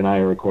 whenever you and I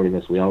are recording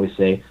this, we always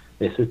say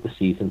This is the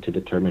season to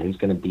determine who's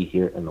going to be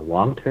here in the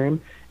long term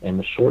and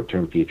the short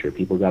term future.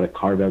 People got to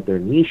carve out their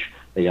niche.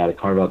 They got to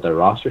carve out their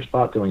roster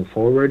spot going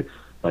forward.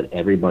 But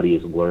everybody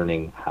is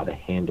learning how to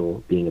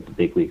handle being at the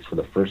big leagues for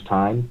the first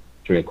time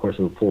during the course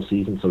of a full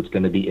season, so it's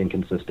going to be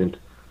inconsistent.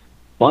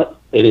 But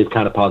it is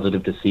kind of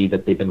positive to see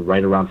that they've been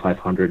right around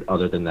 500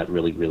 other than that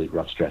really, really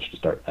rough stretch to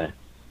start.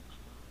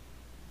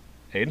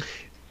 Hayden?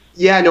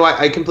 Yeah, no,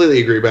 I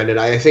completely agree, Brendan.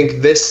 I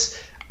think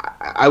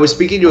I was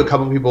speaking to a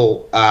couple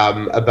people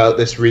about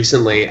this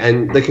recently,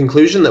 and the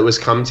conclusion that was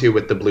come to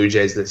with the Blue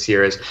Jays this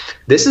year is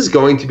this is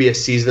going to be a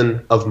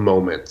season of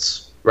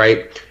moments,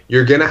 right?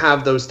 You're going to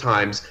have those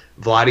times.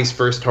 Vladdy's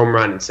first home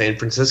run in San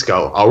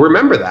Francisco, I'll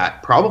remember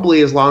that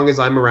probably as long as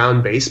I'm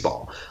around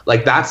baseball.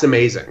 Like, that's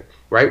amazing,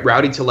 right?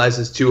 Rowdy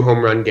Tellez's 2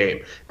 home run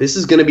game. This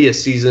is going to be a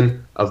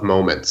season of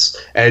moments.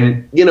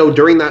 And,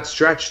 during that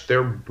stretch,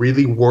 there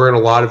really weren't a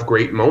lot of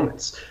great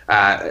moments.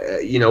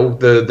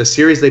 The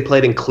series they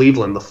played in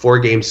Cleveland, the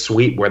 4-game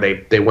sweep where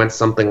they went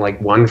something like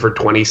 1 for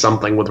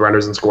 20-something with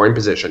runners in scoring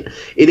position.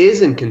 It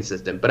is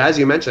inconsistent. But as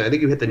you mentioned, I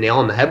think you hit the nail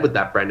on the head with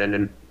that, Brendan.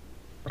 And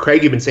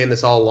Craig, you've been saying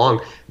this all along.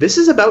 This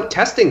is about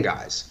testing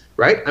guys,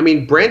 right? I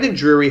mean, Brandon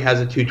Drury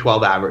has a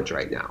 212 average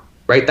right now,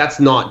 right? That's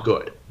not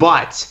good.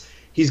 But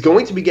he's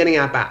going to be getting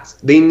at-bats.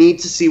 They need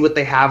to see what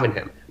they have in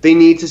him. They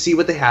need to see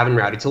what they have in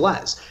Rowdy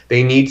Tellez.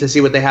 They need to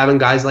see what they have in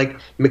guys like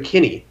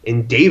McKinney,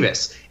 in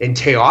Davis, in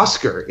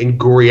Teoscar, in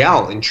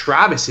Gurriel, in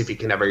Travis if he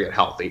can ever get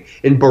healthy,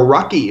 in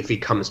Baraki if he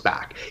comes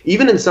back.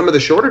 Even in some of the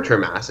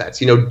shorter-term assets,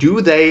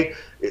 do they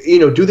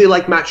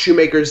like Matt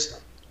Shoemaker's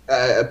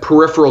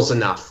peripherals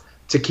enough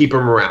to keep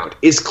him around?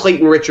 Is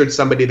Clayton Richards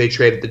somebody they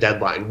trade at the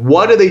deadline?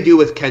 What do they do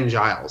with Ken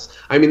Giles?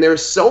 I mean, there are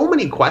so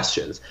many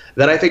questions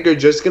that I think are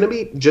just going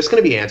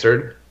to be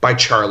answered by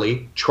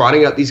Charlie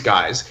trotting out these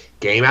guys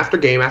game after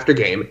game after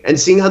game and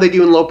seeing how they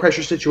do in low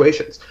pressure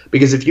situations.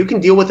 Because if you can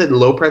deal with it in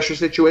low pressure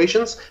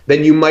situations,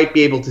 then you might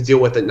be able to deal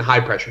with it in high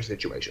pressure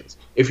situations.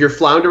 If you're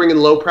floundering in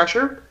low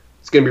pressure,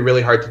 it's going to be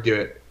really hard to do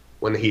it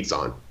when the heat's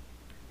on.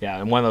 Yeah,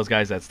 and one of those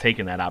guys that's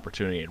taken that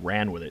opportunity and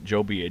ran with it,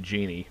 Joe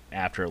Biagini,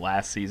 after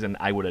last season,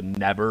 I would have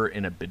never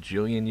in a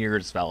bajillion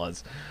years,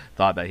 fellas,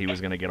 thought that he was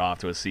going to get off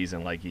to a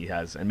season like he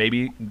has. And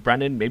maybe,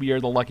 Brendan, maybe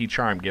you're the lucky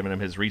charm giving him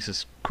his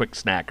Reese's Quick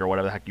Snack or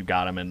whatever the heck you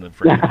got him in the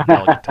freaking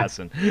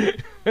delicatessen.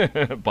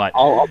 But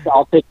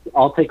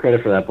I'll take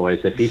credit for that, boys.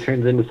 If he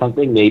turns into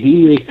something,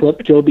 maybe they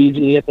flip Joe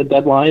Biagini at the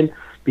deadline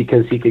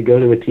because he could go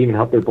to a team and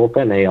help their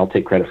bullpen. Hey, I'll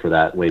take credit for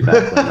that way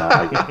back when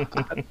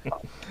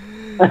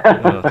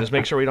I just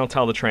make sure we don't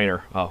tell the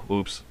trainer. Oh,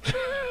 oops.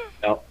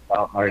 No,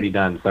 already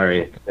done.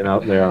 Sorry.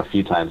 There are a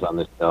few times on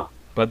this show.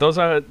 But those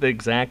are the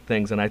exact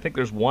things, and I think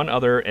there's one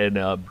other.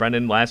 And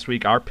Brendan, last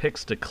week, our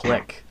picks to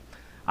click.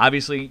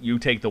 Obviously, you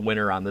take the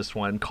winner on this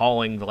one.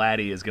 Calling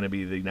Vladdy is going to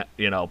be the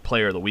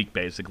player of the week,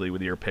 basically,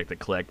 with your pick to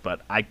click.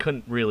 But I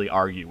couldn't really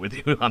argue with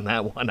you on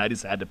that one. I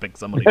just had to pick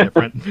somebody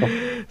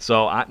different.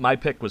 So my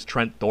pick was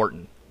Trent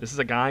Thornton. This is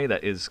a guy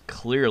that is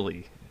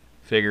clearly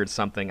figured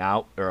something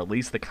out, or at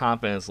least the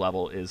confidence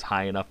level is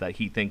high enough that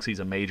he thinks he's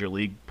a major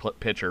league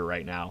pitcher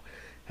right now.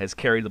 Has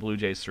carried the Blue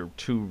Jays through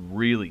 2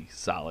 really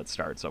solid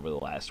starts over the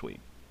last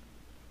week.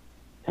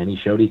 And he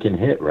showed he can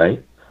hit,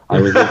 right? I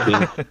was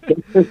looking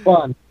just for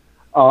fun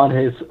on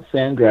his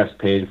Fangraphs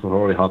page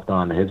before we hopped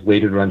on. His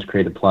weighted runs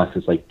created plus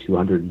is like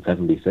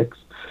 276.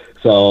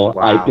 So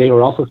wow. They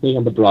were also saying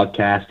on the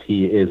broadcast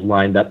he is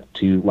lined up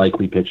to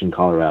likely pitch in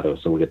Colorado,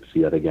 so we'll get to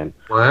see that again.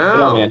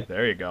 Wow. Yeah,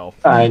 there you go.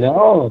 I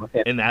know.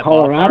 In that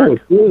Colorado,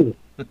 ballpark. too.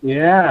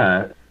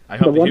 Yeah. I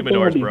hope the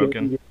humidor is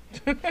broken.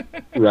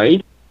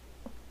 Right?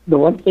 The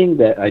one thing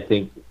that I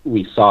think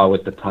we saw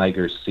with the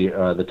Tigers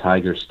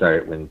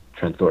start when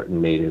Trent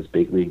Thornton made his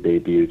big league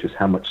debut, just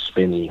how much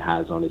spin he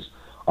has on his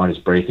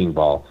breaking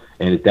ball.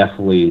 And it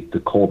definitely,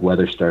 the cold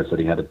weather starts that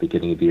he had at the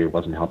beginning of the year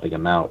wasn't helping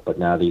him out. But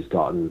now that he's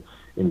gotten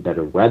in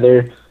better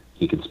weather,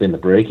 he can spin the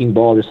breaking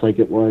ball just like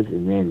it was.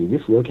 And man, you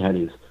just look at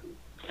his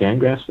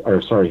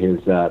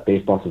his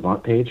Baseball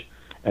Savant page,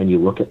 and you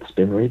look at the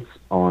spin rates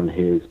on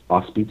his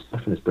off-speed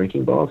stuff and his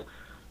breaking balls,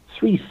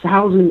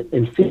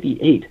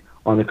 3,058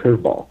 on the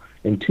curveball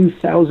and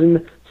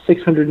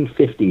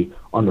 2,650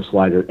 on the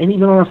slider, and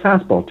even on a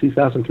fastball,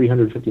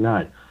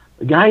 2,359.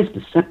 The guy's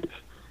deceptive,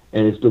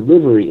 and his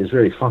delivery is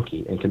very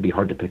funky and can be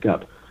hard to pick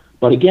up.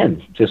 But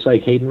again, just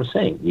like Hayden was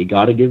saying, you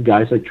got to give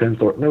guys like Trent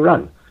Thornton a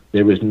run.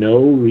 There was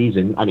no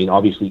reason. I mean,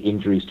 obviously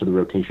injuries to the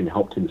rotation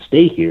helped him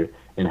stay here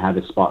and have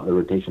his spot in the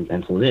rotation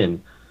penciled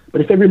in.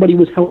 But if everybody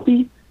was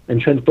healthy and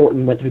Trent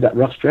Thornton went through that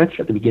rough stretch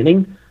at the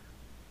beginning,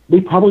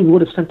 they probably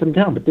would have sent him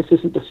down. But this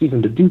isn't the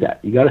season to do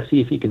that. You got to see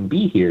if he can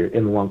be here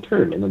in the long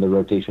term and in the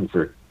rotation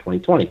for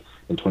 2020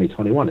 and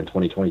 2021 and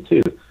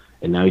 2022.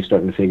 And now he's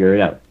starting to figure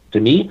it out.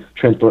 To me,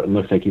 Trent Thornton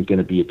looks like he's going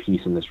to be a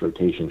piece in this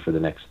rotation for the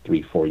next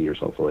 3-4 years,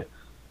 hopefully.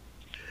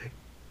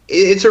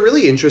 It's a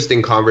really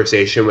interesting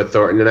conversation with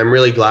Thornton, and I'm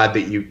really glad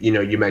that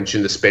you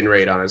mentioned the spin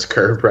rate on his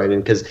curve,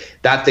 Brendan, because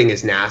that thing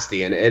is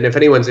nasty. And if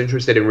anyone's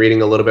interested in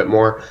reading a little bit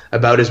more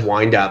about his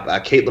windup,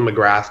 Caitlin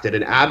McGrath did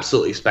an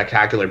absolutely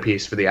spectacular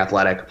piece for The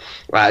Athletic,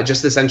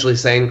 just essentially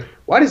saying,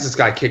 why does this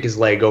guy kick his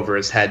leg over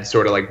his head,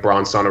 sort of like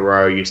Bronson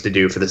Arroyo used to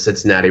do for the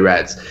Cincinnati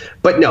Reds?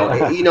 But no,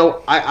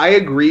 I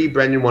agree,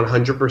 Brendan,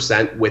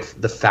 100%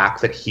 with the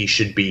fact that he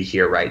should be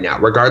here right now,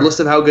 regardless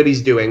of how good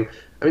he's doing.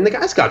 I mean, the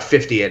guy's got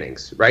 50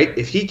 innings, right?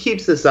 If he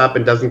keeps this up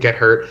and doesn't get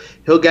hurt,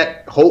 he'll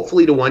get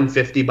hopefully to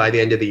 150 by the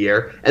end of the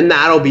year, and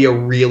that'll be a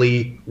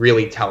really,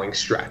 really telling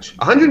stretch.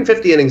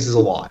 150 innings is a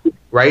lot,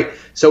 right?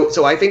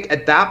 So I think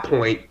at that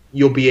point,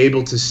 you'll be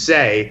able to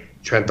say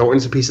Trent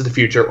Thornton's a piece of the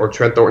future or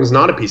Trent Thornton's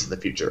not a piece of the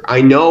future.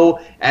 I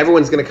know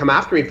everyone's going to come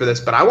after me for this,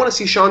 but I want to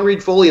see Sean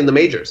Reid-Foley in the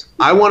majors.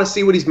 I want to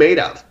see what he's made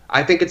of.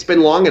 I think it's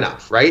been long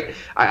enough, right?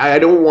 I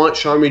don't want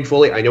Sean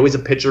Reid-Foley. I know he's a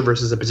pitcher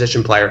versus a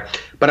position player,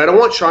 but I don't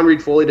want Sean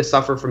Reid-Foley to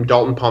suffer from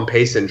Dalton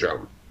Pompey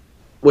syndrome,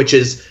 which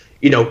is,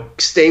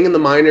 staying in the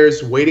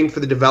minors, waiting for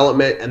the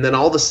development, and then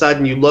all of a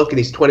sudden you look and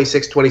he's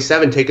 26,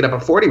 27, taking up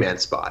a 40-man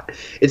spot.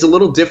 It's a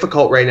little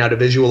difficult right now to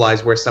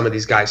visualize where some of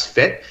these guys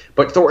fit,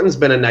 but Thornton's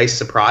been a nice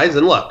surprise.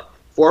 And look,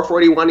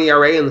 4.41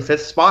 ERA in the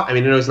fifth spot. I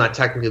mean, I know he's not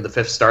technically the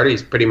fifth starter.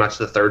 He's pretty much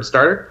the third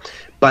starter.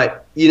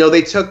 But,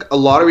 they took a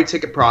lottery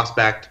ticket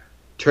prospect,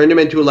 turned him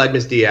into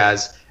Aledmys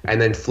Diaz,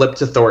 and then flipped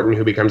to Thornton,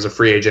 who becomes a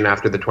free agent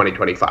after the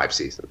 2025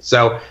 season.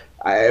 So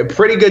a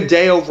pretty good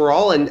day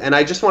overall, and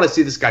I just want to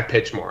see this guy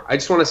pitch more. I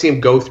just want to see him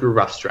go through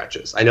rough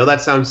stretches. I know that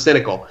sounds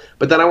cynical,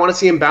 but then I want to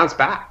see him bounce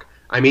back.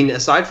 I mean,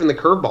 aside from the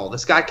curveball,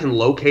 this guy can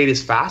locate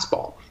his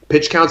fastball.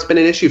 Pitch count's been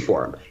an issue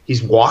for him.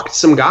 He's walked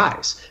some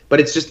guys,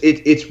 but it's just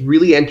it's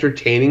really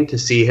entertaining to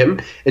see him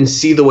and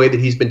see the way that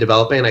he's been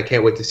developing, and I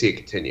can't wait to see it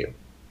continue.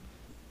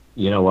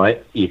 You know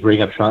what? You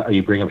bring up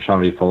Sean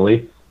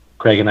Reid-Foley.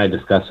 Craig and I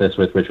discussed this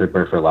with Richard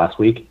Burfer last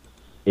week.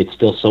 It's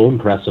still so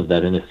impressive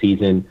that in a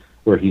season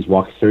where he's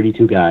walked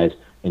 32 guys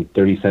in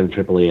 37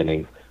 AAA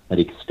innings, that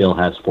he still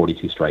has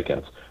 42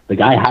 strikeouts. The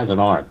guy has an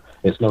arm.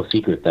 It's no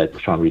secret that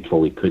Sean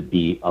Reid-Foley could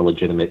be a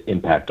legitimate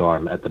impact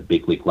arm at the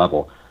big league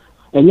level.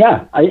 And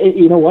yeah,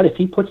 you know what? If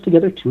he puts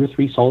together 2 or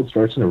 3 solid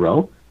starts in a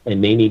row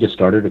and may need a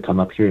starter to come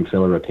up here and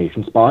fill a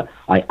rotation spot,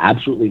 I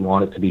absolutely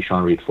want it to be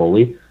Sean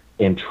Reid-Foley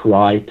and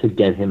try to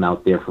get him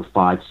out there for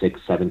 5, 6,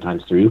 7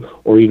 times through,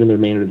 or even the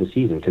remainder of the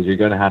season, because you're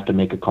going to have to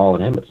make a call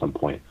on him at some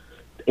point.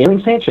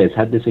 Aaron Sanchez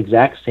had this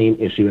exact same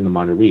issue in the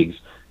minor leagues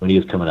when he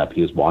was coming up.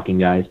 He was walking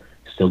guys,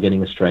 still getting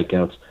the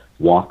strikeouts.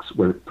 Walks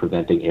were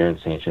preventing Aaron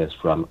Sanchez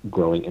from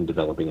growing and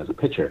developing as a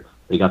pitcher.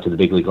 When he got to the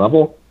big league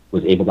level,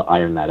 was able to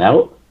iron that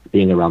out,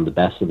 being around the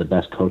best of the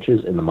best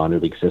coaches in the minor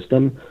league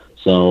system.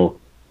 So,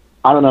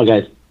 I don't know,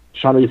 guys.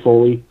 Sean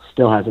Reid-Foley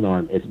still has an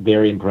arm. It's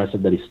very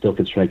impressive that he still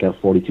could strike out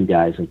 42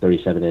 guys in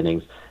 37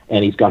 innings,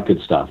 and he's got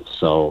good stuff.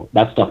 So,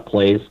 that stuff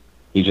plays.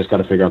 He's just got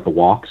to figure out the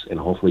walks, and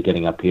hopefully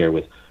getting up here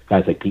with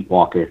guys like Pete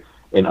Walker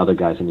and other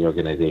guys in the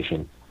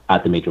organization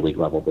at the major league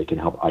level, they can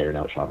help iron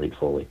out Sean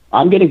Reid-Foley.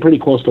 I'm getting pretty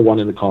close to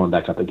wanting to call him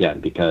back up again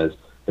because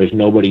there's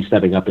nobody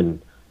stepping up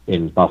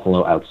in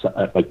Buffalo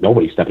outside,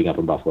 nobody's stepping up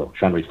in Buffalo,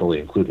 Sean Reid-Foley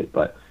included,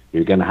 but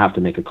you're going to have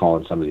to make a call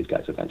on some of these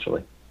guys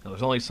eventually.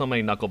 There's only so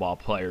many knuckleball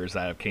players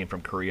that have came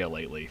from Korea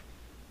lately.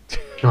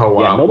 Oh,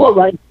 wow. Yeah, nobody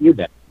Ryan you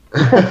bet.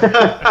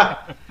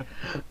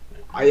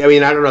 I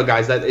mean, I don't know,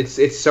 guys. That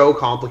it's so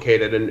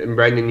complicated. And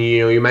Brendan,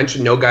 you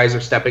mentioned no guys are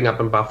stepping up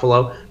in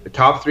Buffalo. The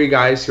top 3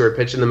 guys who are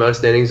pitching the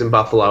most innings in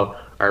Buffalo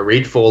are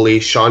Reid-Foley,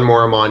 Sean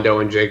Morimondo,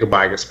 and Jacob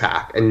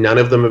Igespack, and none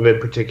of them have been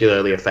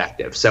particularly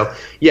effective. So,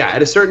 yeah,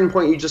 at a certain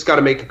point, you just got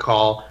to make a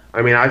call.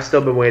 I mean, I've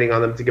still been waiting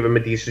on them to give him a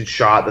decent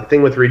shot. The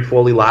thing with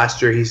Reid-Foley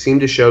last year, he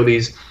seemed to show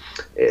these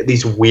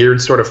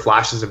weird sort of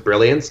flashes of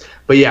brilliance.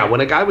 But, yeah,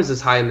 when a guy was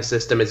as high in the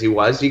system as he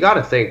was, you got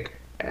to think,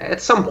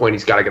 at some point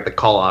he's got to get the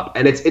call up,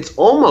 and it's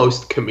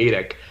almost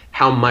comedic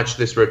how much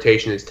this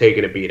rotation has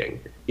taken a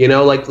beating.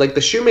 Like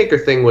the Shoemaker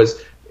thing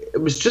was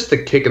just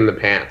a kick in the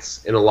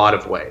pants in a lot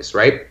of ways,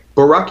 right?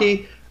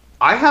 Borucki,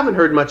 I haven't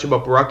heard much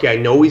about Borucki. I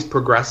know he's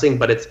progressing,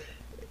 but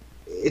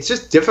it's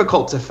just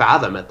difficult to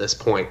fathom at this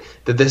point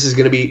that this is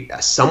going to be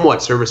a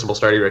somewhat serviceable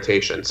starting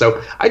rotation.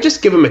 So I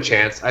just give him a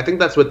chance. I think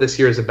that's what this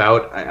year is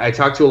about. I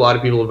talked to a lot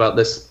of people about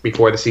this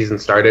before the season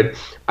started.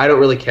 I don't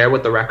really care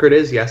what the record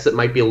is. Yes, it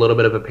might be a little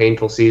bit of a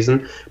painful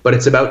season, but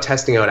it's about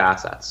testing out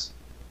assets.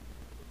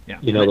 Yeah.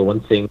 The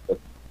one thing that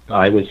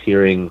I was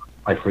hearing,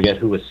 I forget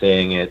who was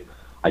saying it.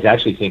 I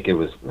actually think it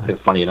was,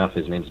 funny enough,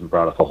 his name's been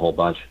brought up a whole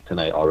bunch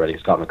tonight already.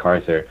 Scott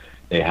MacArthur,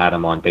 they had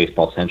him on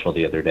Baseball Central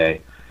the other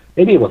day.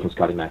 Maybe it wasn't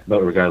Scotty Mack,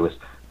 but regardless,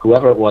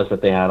 whoever it was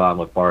that they had on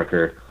with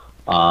Barker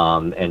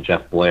and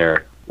Jeff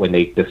Blair, when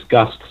they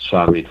discussed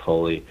Sean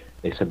Reid-Foley,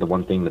 they said the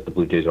one thing that the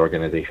Blue Jays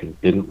organization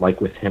didn't like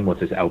with him was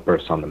his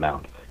outbursts on the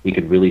mound. You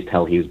could really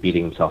tell he was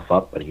beating himself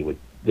up, but he would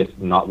just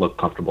not look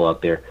comfortable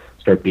out there,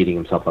 start beating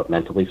himself up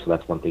mentally, so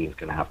that's one thing he's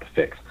going to have to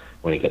fix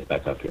when he gets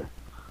back up here.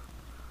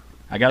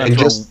 I got to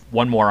throw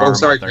one more arm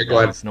out there,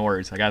 guys. No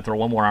worries. I got to throw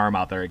one more arm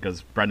out there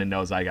because Brendan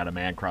knows I got a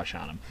man crush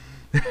on him.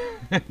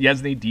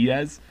 Yesny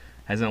Diaz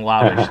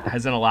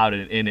hasn't allowed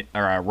an in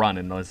or a run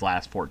in his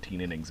last 14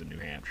 innings in New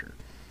Hampshire.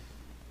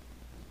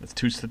 It's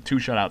two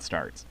shutout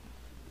starts.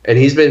 And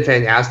he's been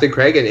fantastic,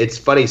 Craig. And it's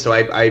funny. So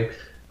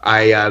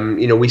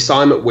we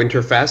saw him at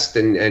Winterfest,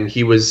 and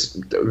he was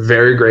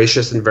very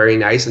gracious and very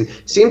nice, and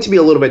seemed to be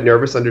a little bit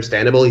nervous.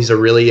 Understandable. He's a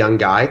really young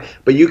guy,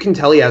 but you can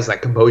tell he has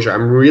that composure.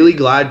 I'm really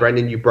glad,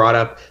 Brendan, you brought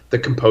up the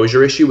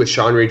composure issue with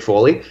Sean Reid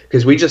Foley,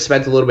 because we just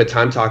spent a little bit of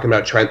time talking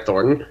about Trent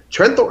Thornton.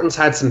 Trent Thornton's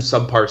had some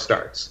subpar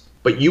starts,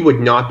 but you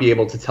would not be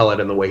able to tell it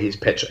in the way he's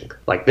pitching.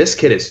 Like, this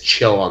kid is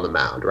chill on the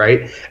mound,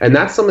 right? And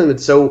that's something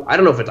that's so, I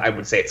don't know if I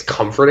would say it's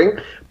comforting,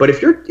 but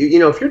if your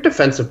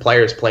defensive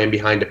player is playing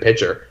behind a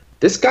pitcher,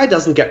 this guy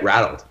doesn't get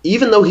rattled,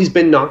 even though he's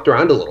been knocked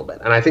around a little bit.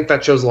 And I think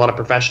that shows a lot of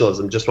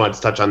professionalism. Just wanted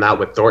to touch on that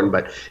with Thornton.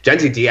 But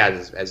Genty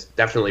Diaz has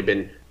definitely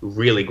been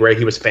really great.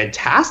 He was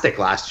fantastic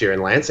last year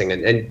in Lansing,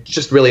 and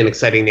just really an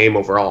exciting name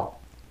overall.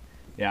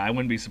 Yeah, I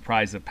wouldn't be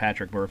surprised if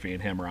Patrick Murphy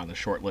and him are on the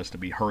short list to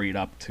be hurried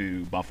up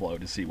to Buffalo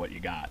to see what you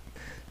got.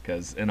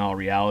 Because in all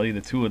reality, the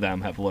two of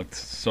them have looked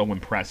so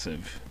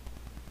impressive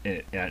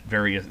at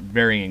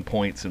varying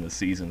points in the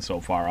season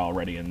so far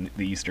already in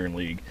the Eastern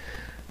League.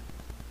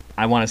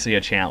 I want to see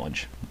a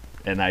challenge,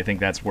 and I think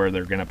that's where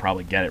they're going to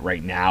probably get it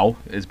right now,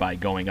 is by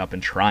going up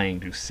and trying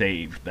to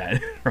save that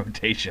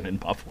rotation in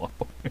Buffalo.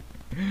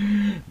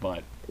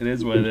 But it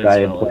is what it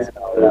is,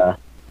 fellas.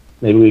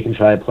 Maybe we can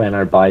try to plan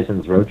our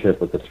Bison's road trip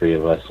with the three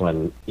of us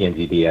when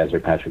Andy Diaz or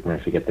Patrick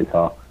Murphy get the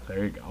call.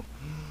 There you go.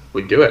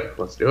 We do it.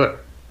 Let's do it.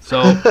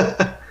 So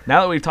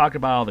now that we've talked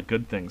about all the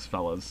good things,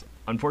 fellas,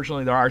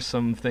 unfortunately there are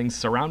some things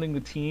surrounding the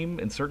team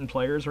and certain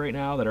players right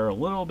now that are a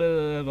little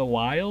bit of a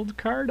wild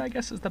card, I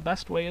guess is the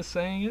best way of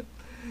saying it.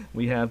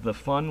 We have the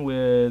fun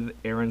with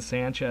Aaron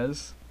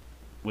Sanchez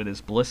with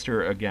his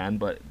blister again,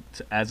 but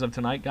as of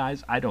tonight,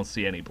 guys, I don't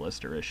see any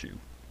blister issue.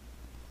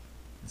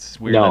 It's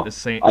weird that the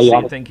same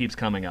thing keeps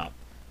coming up.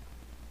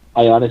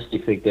 I honestly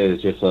think that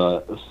it's just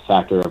a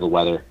factor of the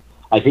weather.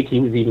 I think he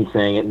was even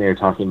saying it, and they were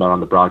talking about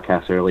on the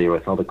broadcast earlier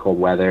with all the cold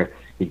weather.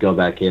 He'd go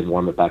back in,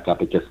 warm it back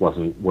up. It just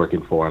wasn't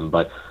working for him.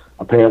 But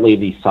apparently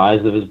the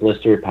size of his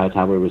blister, Pat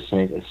Tower was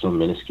saying, is so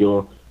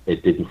minuscule,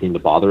 it didn't seem to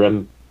bother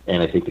him.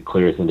 And I think the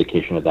clearest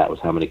indication of that was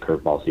how many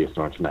curveballs he was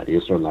throwing tonight. He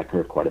was throwing that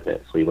curve quite a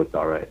bit, so he looked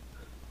all right.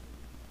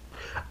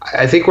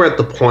 I think we're at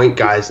the point,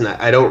 guys, and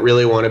I don't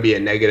really want to be a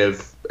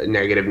negative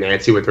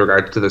Nancy with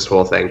regards to this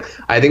whole thing.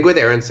 I think with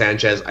Aaron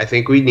Sanchez, I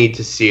think we need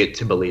to see it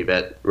to believe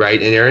it,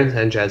 right? And Aaron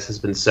Sanchez has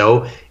been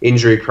so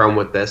injury prone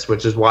with this,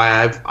 which is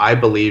why I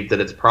believe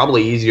that it's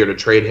probably easier to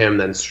trade him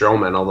than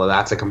Stroman, although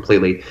that's a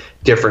completely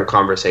different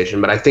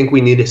conversation. But I think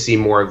we need to see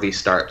more of these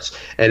starts.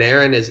 And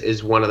Aaron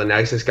is one of the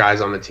nicest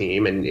guys on the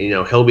team, and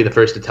he'll be the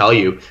first to tell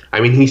you. I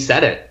mean, he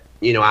said it,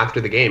 after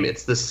the game.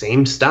 It's the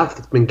same stuff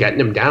that's been getting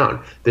him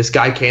down. This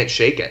guy can't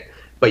shake it.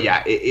 But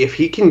yeah, if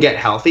he can get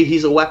healthy,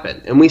 he's a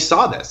weapon. And we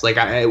saw this. Like,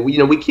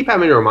 we keep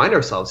having to remind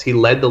ourselves he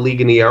led the league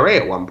in ERA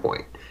at one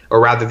point, or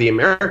rather the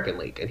American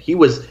League, and he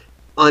was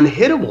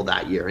unhittable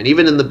that year. And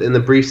even in the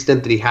brief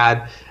stint that he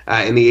had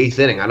in the eighth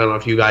inning, I don't know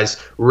if you guys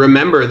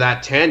remember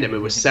that tandem. It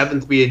was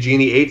seventh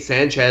Biagini, eighth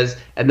Sanchez,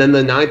 and then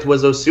the ninth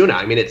was Osuna.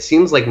 I mean, it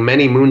seems like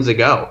many moons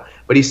ago,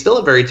 but he's still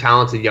a very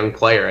talented young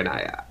player, and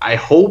I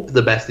hope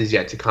the best is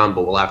yet to come,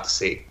 but we'll have to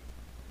see.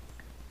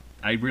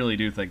 I really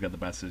do think that the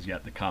best is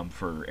yet to come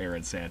for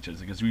Aaron Sanchez,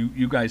 because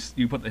you guys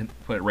put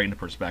it right into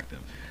perspective.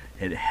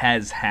 It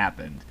has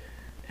happened,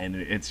 and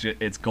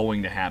it's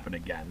going to happen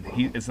again.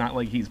 It's not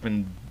like he's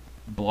been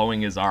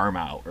blowing his arm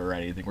out or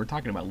anything. We're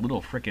talking about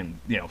little freaking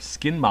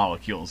skin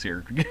molecules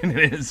here getting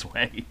in his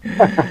way,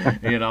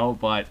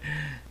 But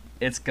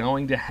it's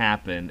going to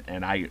happen,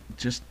 and I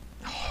just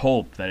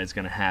hope that it's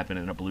going to happen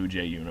in a Blue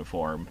Jay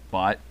uniform,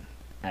 but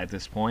at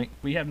this point,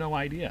 we have no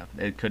idea.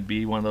 It could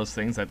be one of those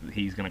things that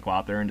he's going to go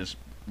out there and just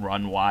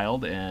run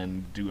wild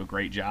and do a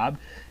great job,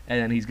 and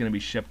then he's going to be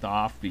shipped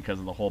off because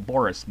of the whole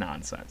Boris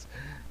nonsense.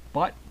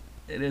 But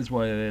it is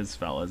what it is,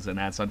 fellas, and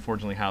that's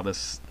unfortunately how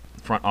this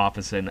front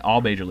office and all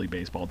Major League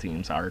Baseball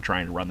teams are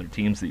trying to run their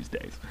teams these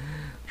days,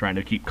 trying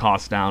to keep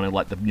costs down and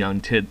let the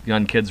young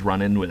kids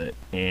run in with it.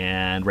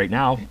 And right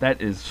now,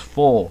 that is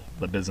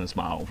the business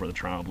model for the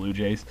Toronto Blue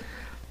Jays.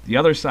 The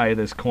other side of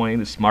this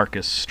coin is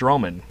Marcus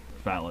Stroman,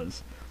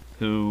 fellas,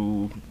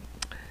 who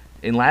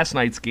in last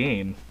night's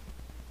game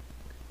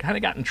kind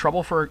of got in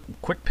trouble for a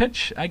quick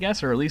pitch, I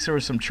guess, or at least there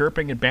was some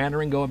chirping and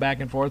bantering going back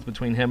and forth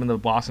between him and the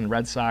Boston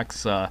Red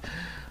Sox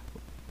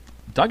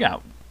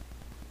dugout.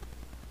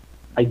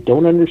 I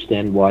don't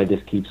understand why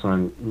this keeps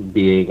on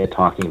being a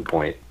talking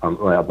point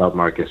about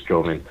Marcus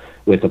Stroman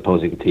with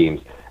opposing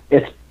teams.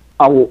 It's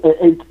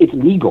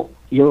legal.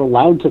 You're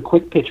allowed to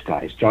quick pitch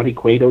guys. Johnny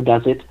Cueto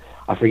does it.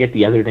 I forget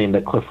the other name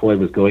that Cliff Floyd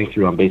was going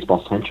through on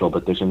Baseball Central,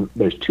 but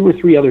there's two or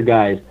three other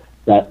guys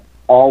that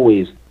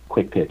always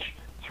quick pitch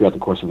throughout the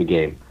course of a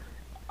game.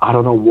 I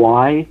don't know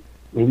why.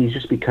 Maybe it's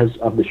just because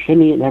of the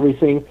shimmy and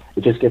everything.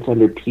 It just gets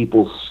under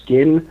people's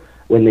skin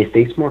when they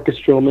face Marcus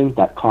Stroman,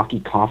 that cocky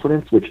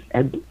confidence, which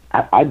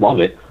I love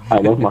it. I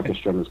love Marcus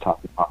Stroman's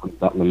cocky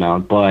confidence out on the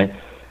mound, but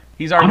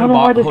he's our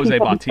new Jose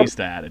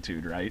Bautista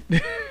attitude, right?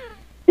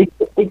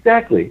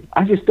 Exactly.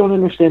 I just don't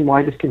understand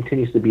why this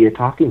continues to be a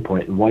talking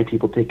point and why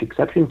people take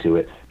exception to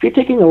it. If you're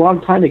taking a long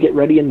time to get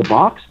ready in the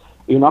box,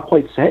 you're not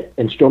quite set,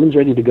 and Stroman's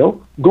ready to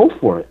go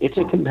for it. It's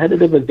a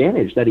competitive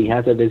advantage that he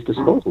has at his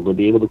disposal to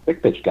be able to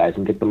quick pitch guys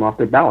and get them off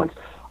their balance.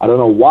 I don't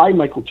know why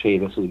Michael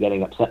Chavis was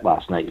getting upset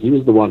last night. He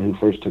was the one who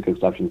first took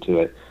exception to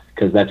it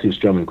because that's who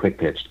Stroman quick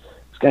pitched.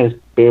 This guy has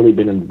barely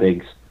been in the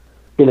bigs.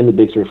 Been in the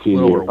bigs for a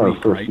few years, or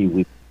for a few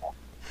weeks.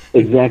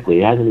 Exactly.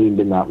 It hasn't even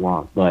been that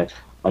long, but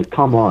like,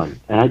 come on.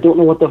 And I don't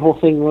know what the whole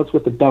thing was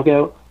with the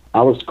dugout.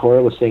 Alex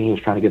Cora was saying he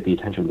was trying to get the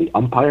attention of the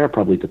umpire,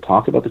 probably to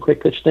talk about the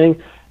quick pitch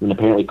thing. And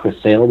apparently Chris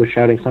Sale was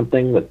shouting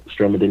something that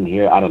Stroman didn't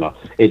hear. I don't know.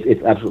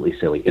 It's absolutely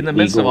silly. In the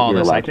midst of all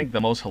this, I think the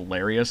most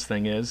hilarious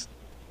thing is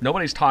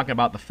nobody's talking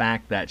about the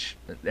fact that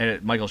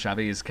Michael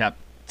Chavis kept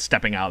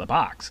stepping out of the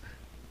box.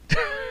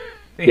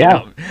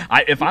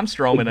 If I'm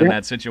Stroman in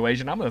that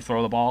situation, I'm going to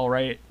throw the ball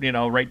right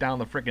down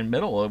the freaking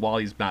middle while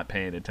he's not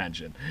paying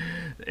attention.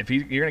 If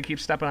you're going to keep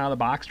stepping out of the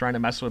box trying to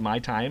mess with my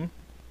time,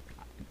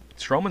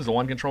 Stroman's the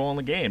one controlling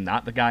the game,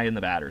 not the guy in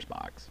the batter's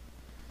box.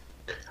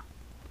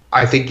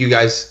 I think you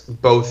guys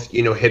both,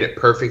 hit it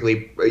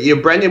perfectly.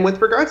 Brendan,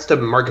 with regards to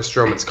Marcus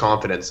Stroman's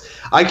confidence,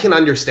 I can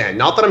understand.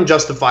 Not that I'm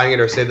justifying it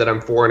or say that I'm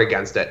for and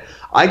against it.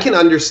 I can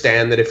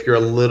understand that if you're a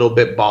little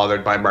bit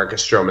bothered by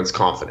Marcus Stroman's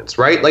confidence,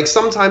 right? Like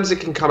sometimes it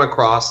can come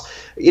across,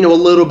 a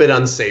little bit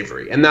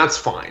unsavory, and that's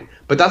fine.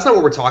 But that's not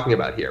what we're talking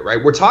about here,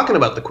 right? We're talking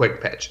about the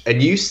quick pitch,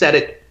 and you said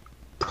it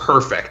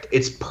perfect.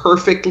 It's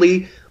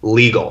perfectly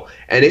legal.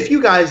 And if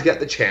you guys get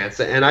the chance,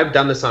 and I've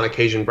done this on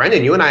occasion,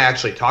 Brendan, you and I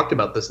actually talked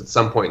about this at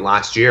some point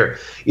last year,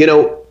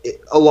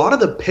 a lot of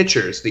the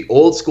pitchers, the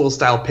old school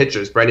style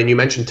pitchers, Brendan, you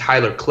mentioned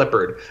Tyler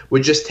Clippard,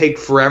 would just take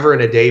forever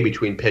and a day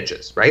between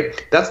pitches,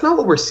 right? That's not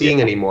what we're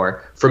seeing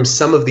anymore from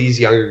some of these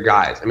younger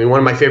guys. I mean, one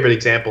of my favorite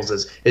examples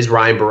is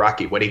Ryan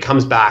Baraki. When he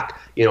comes back,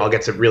 I'll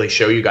get to really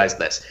show you guys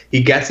this.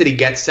 He gets it, he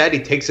gets set, he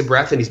takes a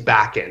breath, and he's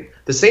back in.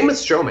 The same with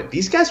Stroman.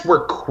 These guys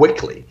work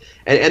quickly,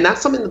 and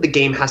that's something that the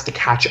game has to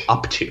catch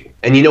up to.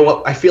 And you know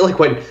what? I feel like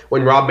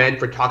when Rob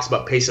Manfred talks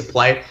about pace of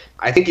play,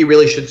 I think he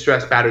really should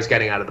stress batters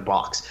getting out of the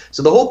box.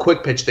 So the whole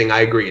quick pitch thing,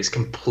 I agree, is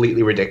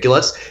completely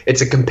ridiculous.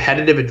 It's a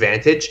competitive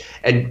advantage,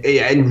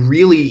 and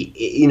really,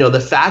 the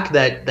fact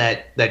that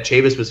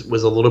Chavis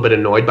was a little bit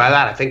annoyed by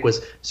that, I think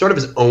was sort of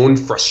his own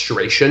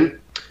frustration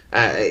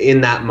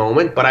in that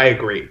moment. But I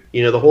agree.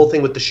 The whole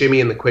thing with the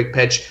shimmy and the quick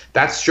pitch,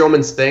 that's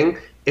Stroman's thing.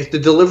 If the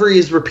delivery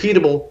is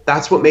repeatable,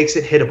 that's what makes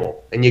it hittable,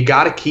 and you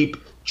got to keep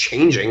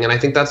changing. And I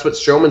think that's what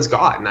Stroman's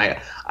got. And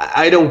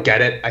I don't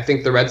get it. I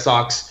think the Red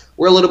Sox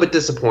were a little bit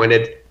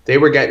disappointed. They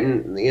were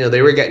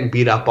getting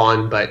beat up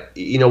on, but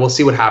we'll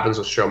see what happens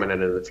with Stroman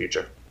into the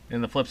future.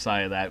 And the flip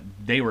side of that,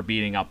 they were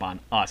beating up on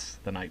us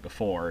the night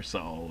before,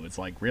 so it's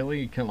like,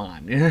 really? Come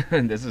on.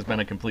 This has been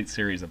a complete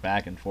series of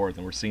back and forth,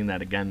 and we're seeing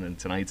that again in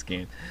tonight's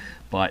game.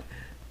 But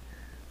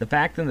the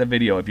fact in the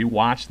video, if you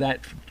watch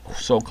that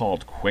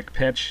so-called quick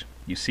pitch,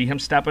 you see him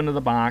step into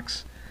the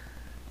box,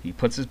 he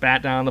puts his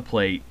bat down on the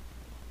plate,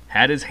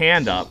 had his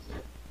hand up,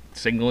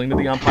 signaling to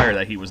the umpire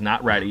that he was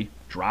not ready,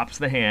 drops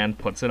the hand,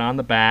 puts it on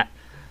the bat,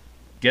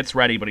 gets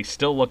ready, but he's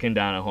still looking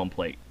down at home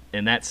plate.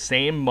 In that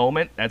same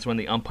moment, that's when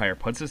the umpire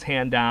puts his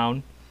hand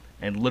down,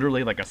 and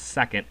literally like a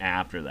second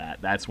after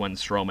that, that's when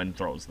Stroman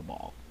throws the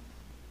ball.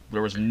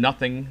 There was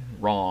nothing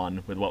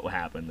wrong with what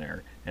happened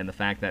there, and the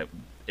fact that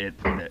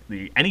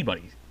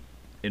anybody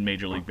in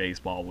Major League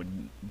Baseball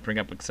would bring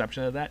up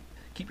exception to that,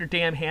 keep your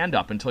damn hand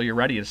up until you're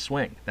ready to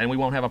swing. Then we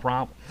won't have a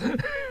problem.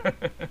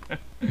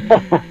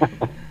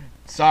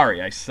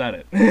 Sorry, I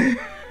said it.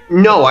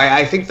 No,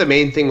 I think the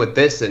main thing with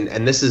this,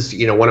 and this is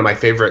one of my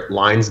favorite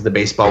lines in the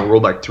baseball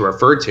rulebook to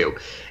refer to,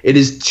 it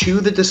is to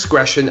the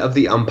discretion of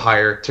the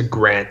umpire to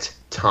grant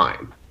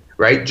time,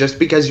 right? Just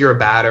because you're a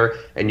batter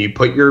and you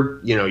put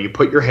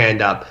your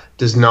hand up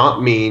does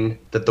not mean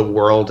that the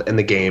world and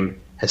the game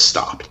has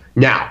stopped.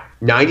 Now,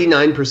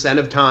 99%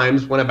 of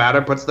times when a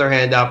batter puts their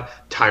hand up,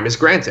 time is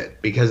granted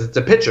because it's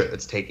a pitcher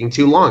that's taking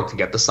too long to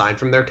get the sign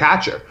from their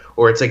catcher,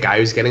 or it's a guy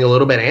who's getting a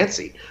little bit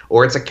antsy,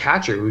 or it's a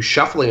catcher who's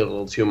shuffling a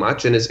little too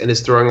much and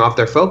is throwing off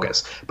their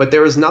focus. But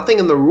there is nothing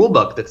in the rule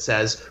book that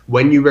says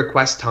when you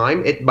request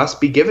time, it must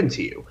be given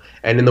to you.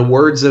 And in the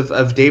words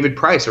of David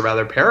Price, or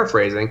rather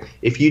paraphrasing,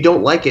 if you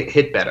don't like it,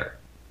 hit better.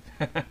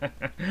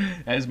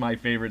 That is my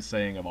favorite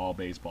saying of all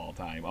baseball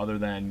time, other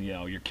than,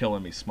 you're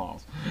killing me,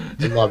 Smalls.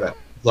 Love it.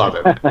 Love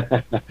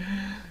it.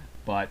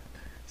 But,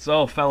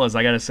 so, fellas,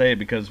 I got to say it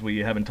because we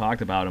haven't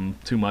talked about him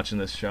too much in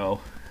this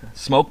show.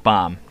 Smoke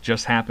bomb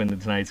just happened in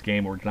tonight's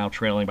game. We're now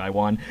trailing by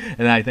 1.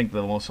 And I think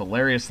the most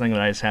hilarious thing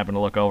that I just happened to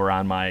look over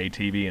on my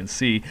TV and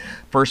see,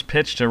 first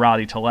pitch to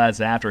Rowdy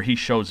Tellez after he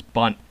shows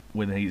bunt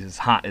when he's as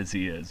hot as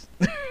he is.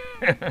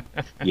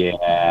 Yeah,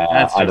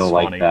 that's just I don't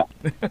funny. like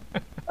that.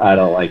 I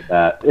don't like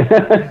that.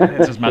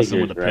 It's just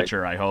messing with the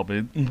pitcher, I hope.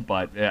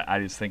 But yeah, I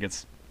just think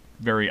it's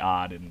very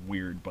odd and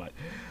weird. But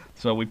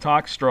so we've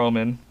talked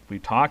Stroman,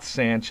 we've talked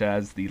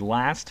Sanchez. The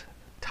last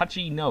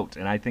touchy note,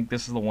 and I think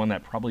this is the one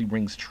that probably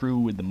rings true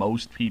with the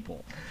most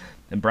people.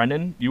 And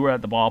Brendan, you were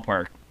at the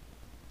ballpark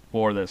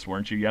for this,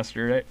 weren't you,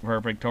 yesterday for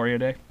Victoria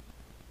Day?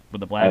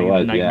 with the I Vladdy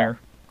was, nightmare?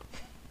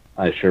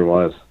 Yeah. I sure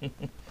was.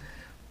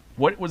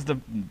 What was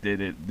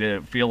did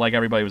it feel like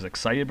everybody was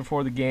excited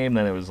before the game,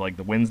 then it was like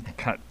the winds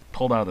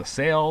pulled out of the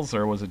sails,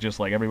 or was it just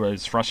like everybody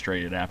was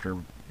frustrated after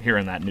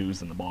hearing that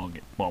news in the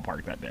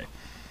ballpark that day?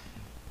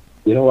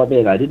 You know what,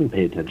 man? I didn't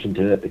pay attention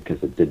to it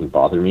because it didn't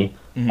bother me.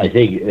 Mm-hmm. I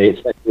think,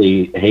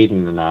 especially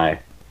Hayden and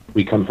I,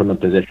 we come from a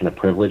position of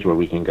privilege where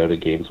we can go to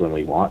games when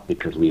we want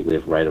because we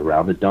live right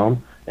around the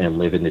Dome and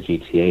live in the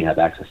GTA, have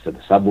access to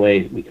the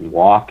subway, we can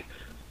walk.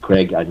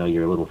 Craig, I know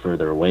you're a little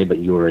further away, but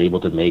you were able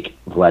to make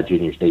Vlad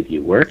Jr.'s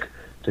debut work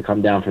to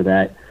come down for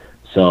that.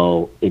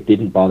 So it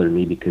didn't bother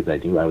me because I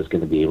knew I was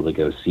going to be able to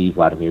go see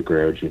Vladimir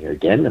Guerrero Jr.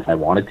 again. If I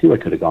wanted to, I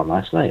could have gone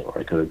last night, or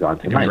I could have gone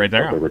tonight. Right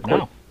there.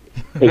 Wow.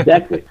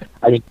 Exactly.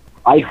 I mean,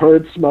 I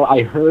heard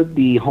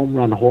the home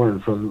run horn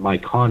from my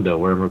condo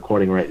where I'm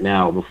recording right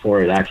now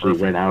before it actually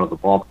went out of the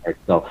ballpark.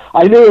 So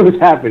I knew it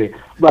was happening,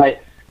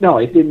 but no,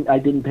 I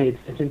didn't pay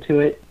attention to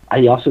it.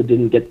 I also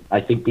didn't get.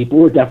 I think people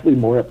were definitely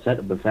more upset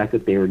at the fact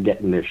that they were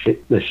getting the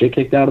shit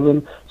kicked out of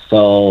them.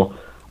 So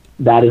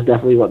that is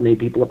definitely what made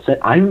people upset.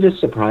 I'm just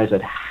surprised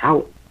at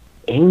how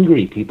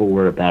angry people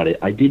were about it.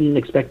 I didn't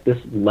expect this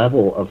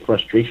level of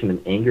frustration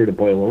and anger to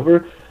boil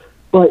over,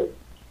 but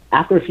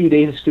after a few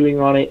days of stewing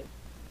on it,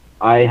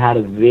 I had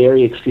a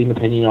very extreme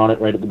opinion on it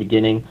right at the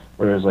beginning,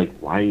 where I was like,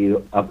 why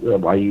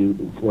are you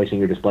voicing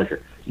your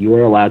displeasure? You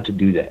are allowed to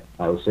do that.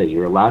 I will say,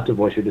 you're allowed to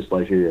voice your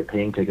displeasure. You're a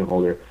paying ticket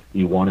holder.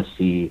 You want to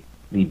see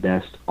the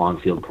best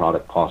on-field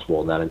product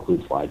possible, and that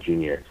includes Vlad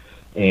Jr.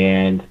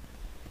 And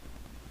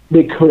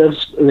they could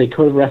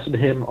have rested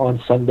him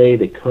on Sunday.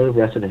 They could have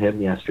rested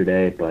him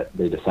yesterday, but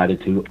they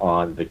decided to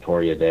on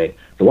Victoria Day.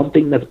 The one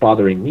thing that's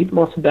bothering me the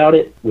most about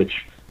it,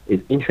 which is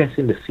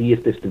interesting to see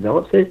if this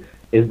develops it,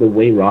 is the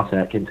way Ross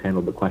Atkins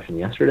handled the question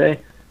yesterday.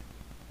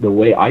 The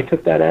way I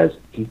took that as,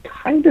 he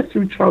kind of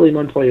threw Charlie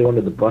Montoyo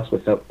under the bus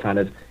without kind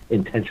of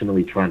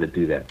intentionally trying to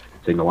do that.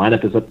 Saying the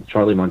lineup is up to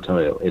Charlie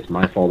Montoyo. It's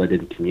my fault I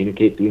didn't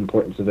communicate the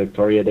importance of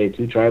Victoria Day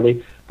to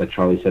Charlie, but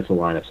Charlie sets the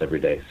lineups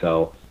every day.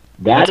 So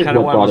that's kind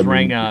of what was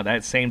rang.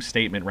 That same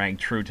statement rang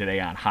true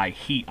today on High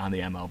Heat on the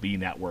MLB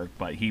Network,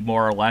 but he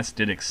more or less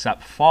did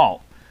accept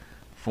fault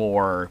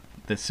for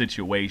the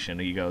situation.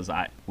 He goes,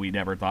 we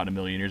never thought in a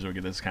million years we would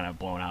get this kind of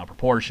blown out of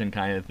proportion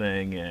kind of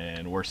thing,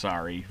 and we're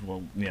sorry.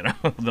 Well,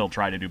 they'll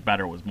try to do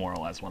better was more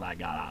or less what I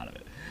got out of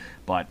it.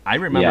 But I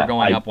remember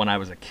going up when I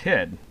was a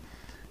kid,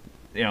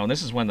 and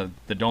this is when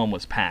the Dome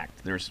was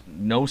packed. There's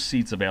no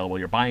seats available.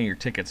 You're buying your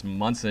tickets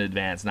months in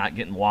advance, not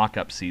getting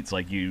walk-up seats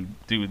like you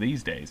do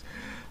these days.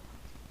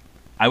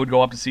 I would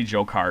go up to see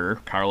Joe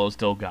Carter, Carlos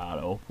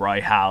Delgado, Roy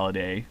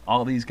Halladay,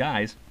 all these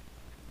guys,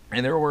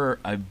 and there were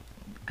a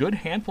good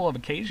handful of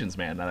occasions,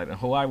 man,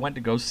 who I went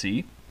to go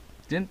see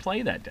didn't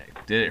play that day.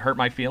 Did it hurt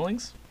my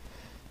feelings?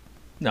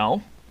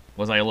 No.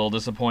 Was I a little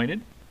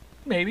disappointed?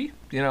 Maybe,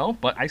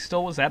 but I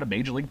still was at a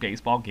Major League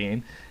Baseball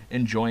game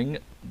enjoying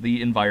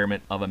the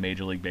environment of a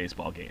Major League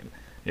Baseball game.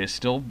 It's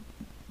still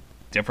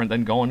different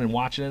than going and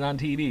watching it on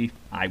TV.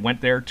 I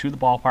went there to the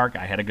ballpark.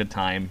 I had a good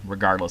time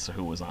regardless of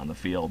who was on the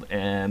field.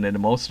 And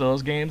in most of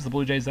those games, the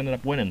Blue Jays ended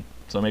up winning.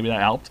 So maybe that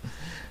helped.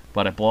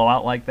 But a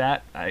blowout like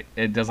that,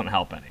 it doesn't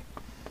help any.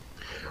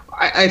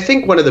 I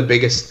think one of the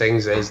biggest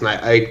things is, and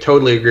I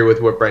totally agree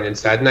with what Brendan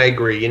said, and I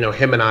agree,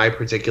 him and I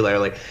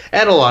particularly,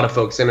 and a lot of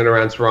folks in and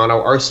around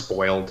Toronto are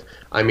spoiled.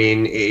 I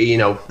mean,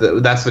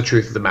 that's the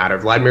truth of the matter.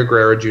 Vladimir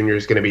Guerrero Jr.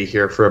 is going to be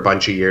here for a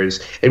bunch of years,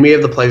 and we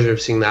have the pleasure of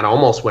seeing that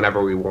almost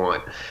whenever we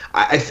want.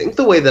 I think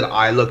the way that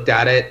I looked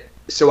at it,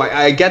 so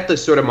I get the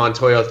sort of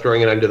Montoyo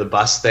throwing it under the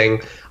bus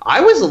thing. I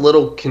was a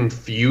little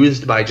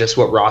confused by just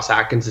what Ross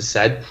Atkins has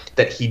said,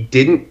 that he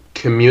didn't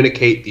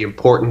communicate the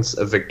importance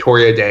of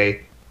Victoria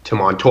Day to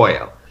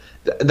Montoyo.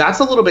 That's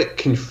a little bit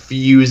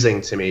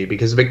confusing to me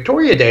because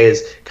Victoria Day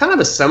is kind of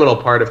a seminal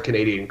part of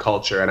Canadian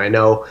culture. And I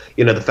know,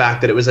 the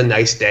fact that it was a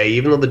nice day,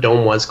 even though the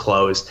Dome was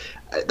closed,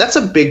 that's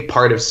a big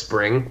part of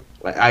spring.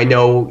 I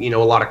know, a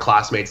lot of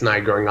classmates and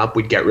I growing up,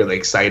 we'd get really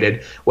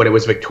excited when it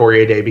was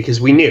Victoria Day because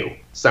we knew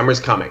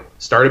summer's coming.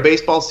 Start of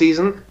baseball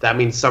season, that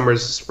means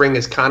spring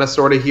is kind of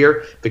sort of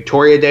here.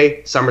 Victoria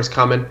Day, summer's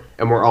coming,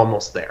 and we're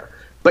almost there.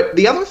 But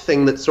the other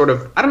thing that sort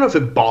of, I don't know if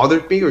it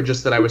bothered me or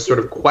just that I was sort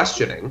of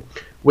questioning,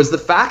 was the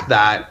fact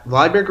that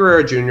Vladimir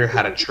Guerrero Jr.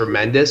 had a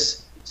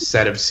tremendous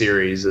set of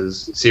series in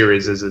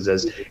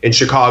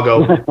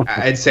Chicago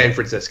and San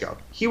Francisco.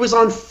 He was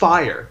on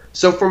fire.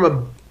 So from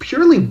a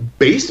purely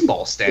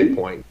baseball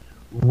standpoint,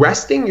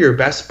 resting your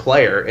best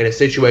player in a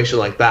situation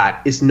like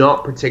that is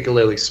not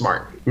particularly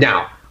smart.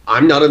 Now,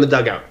 I'm not in the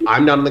dugout.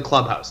 I'm not in the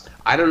clubhouse.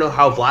 I don't know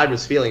how Vlad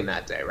was feeling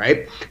that day,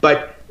 right?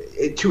 But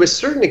to a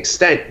certain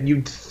extent,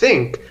 you'd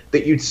think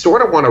that you'd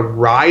sort of want to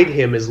ride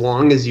him as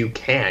long as you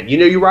can.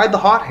 You ride the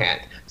hot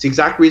hand. It's the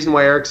exact reason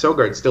why Eric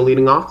Sogard's still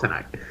leading off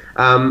tonight.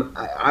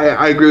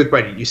 I agree with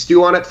Brendan. You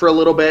stew on it for a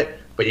little bit,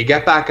 but you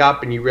get back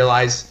up and you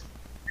realize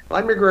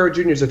Vladimir Guerrero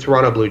Jr. is a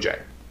Toronto Blue Jay.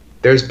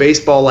 There's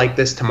baseball like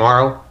this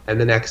tomorrow and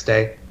the next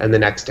day and the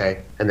next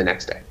day and the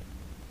next day.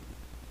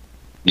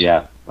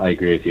 Yeah, I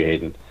agree with you,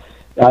 Hayden.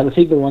 I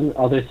think the one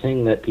other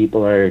thing that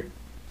people are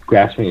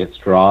grasping at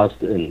straws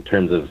in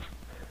terms of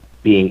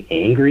being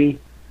angry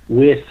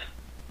with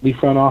the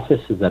front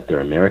office is that they're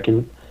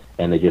American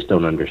and they just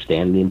don't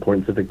understand the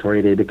importance of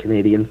Victoria Day to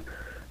Canadians.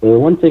 The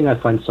one thing I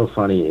find so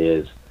funny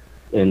is,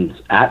 and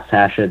at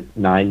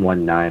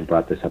Sasha919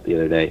 brought this up the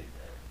other day,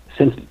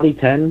 since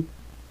 2010,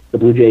 the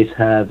Blue Jays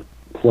have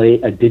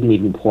didn't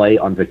even play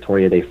on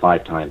Victoria Day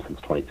 5 times since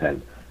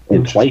 2010,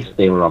 and twice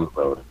they were on the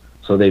road.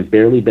 So they've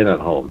barely been at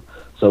home.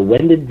 So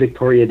when did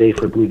Victoria Day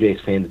for Blue Jays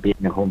fans being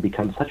at home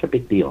become such a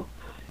big deal?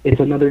 It's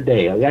another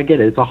day. I get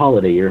it. It's a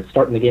holiday. You're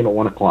starting the game at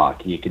 1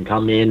 o'clock. You can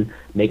come in,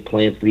 make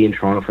plans to be in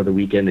Toronto for the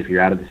weekend if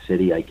you're out of the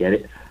city. I get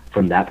it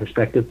from that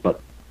perspective,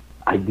 but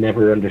I've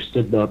never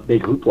understood the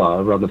big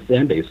hoopla around the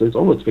fan base.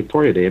 It's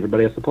Victoria Day.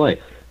 Everybody has to play.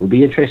 It would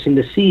be interesting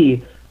to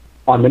see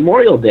on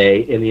Memorial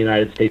Day in the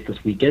United States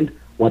this weekend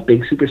what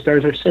big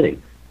superstars are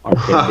sitting. Our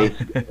fan base,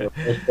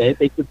 I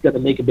think it's going to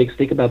make a big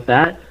stink about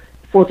that.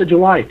 4th of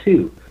July,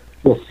 too.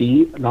 We'll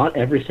see not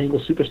every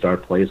single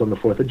superstar plays on the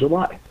 4th of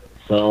July.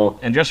 So,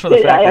 and just for the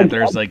fact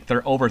that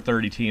there's over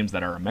 30 teams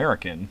that are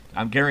American,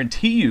 I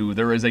guarantee you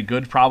there is a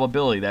good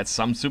probability that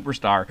some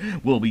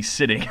superstar will be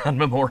sitting on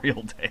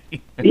Memorial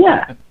Day.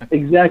 Yeah,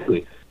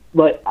 exactly.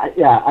 But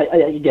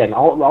again,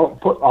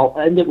 I'll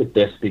end it with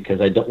this because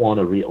I don't want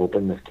to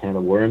reopen this can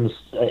of worms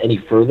any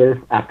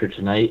further after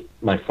tonight.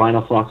 My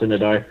final thoughts on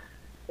it are: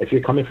 if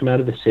you're coming from out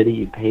of the city,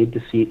 you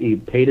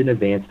paid in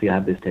advance to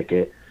have this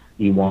ticket.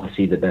 You want to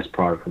see the best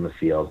product on the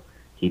field.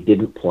 He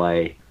didn't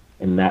play,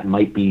 and that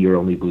might be your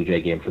only Blue Jay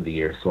game for the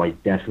year. So I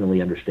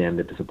definitely understand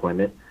the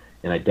disappointment,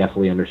 and I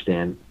definitely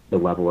understand the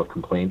level of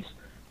complaints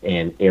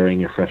and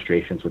airing your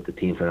frustrations with the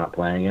team for not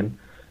playing in.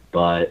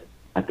 But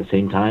at the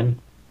same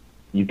time,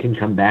 you can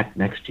come back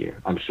next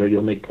year. I'm sure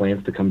you'll make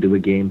plans to come do a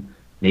game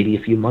maybe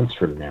a few months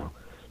from now.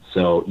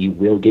 So you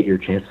will get your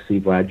chance to see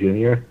Vlad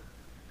Jr.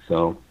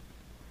 So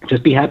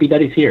just be happy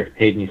that he's here.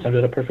 Hayden, you summed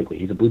it up perfectly.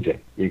 He's a Blue Jay.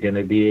 You're going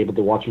to be able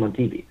to watch him on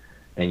TV,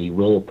 and you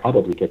will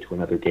probably get to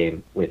another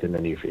game within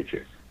the near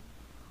future.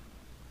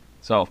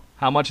 So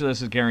how much of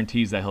this is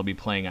guarantees that he'll be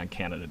playing on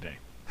Canada Day?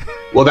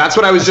 Well, that's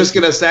what I was just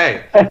going to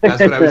say.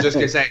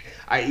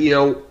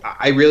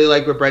 I really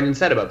like what Brendan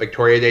said about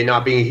Victoria Day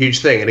not being a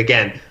huge thing. And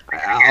again,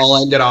 I'll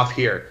end it off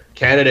here.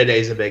 Canada Day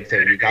is a big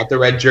thing. You got the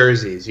red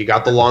jerseys. You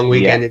got the long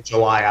weekend in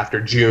July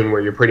after June where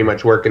you're pretty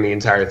much working the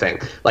entire thing.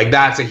 Like,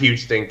 that's a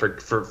huge thing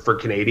for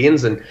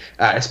Canadians, and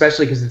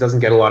especially because it doesn't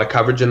get a lot of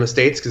coverage in the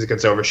States because it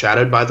gets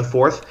overshadowed by the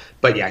 4th.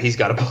 But, yeah, he's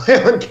got to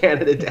play on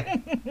Canada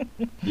Day.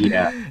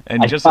 Yeah.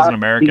 And just as an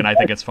American, I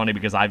think it's funny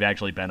because I've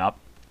actually been up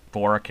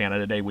for a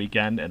Canada Day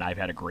weekend, and I've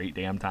had a great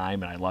damn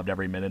time, and I loved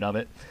every minute of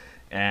it.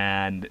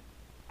 And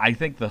I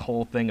think the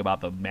whole thing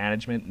about the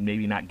management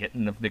maybe not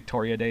getting the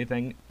Victoria Day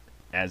thing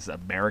as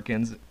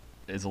Americans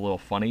is a little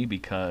funny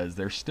because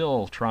they're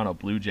still Toronto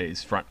Blue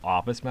Jays front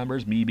office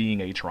members. Me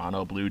being a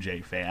Toronto Blue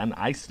Jay fan,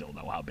 I still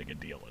know how big a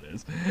deal it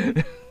is.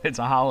 It's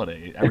a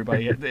holiday.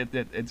 Everybody,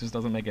 it just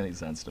doesn't make any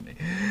sense to me.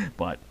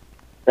 But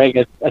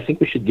Greg, I think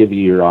we should give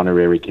you your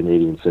honorary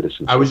Canadian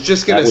citizenship. I was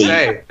just going to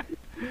say.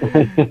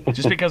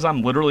 Just because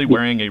I'm literally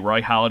wearing a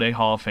Roy Halladay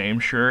Hall of Fame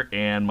shirt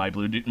and my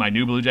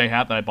new Blue Jay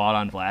hat that I bought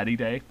on Vladdy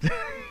Day.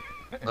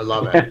 I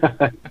love it.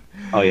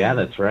 Oh, yeah,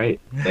 that's right.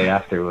 Day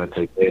after went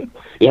to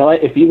You know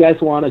what? If you guys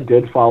want a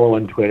good follow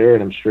on Twitter,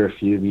 and I'm sure a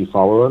few of you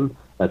follow him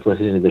that's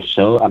listening to this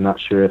show, I'm not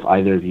sure if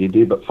either of you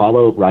do, but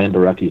follow Ryan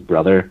Borucki's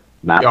brother,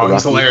 Matt Borucki.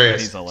 He's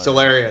hilarious. He's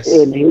hilarious.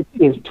 And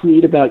his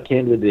tweet about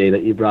Canada Day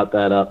that you brought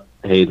that up,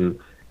 Hayden,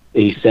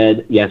 he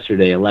said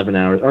yesterday, 11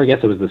 hours, or I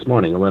guess it was this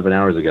morning, 11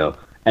 hours ago,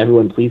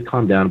 everyone please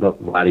calm down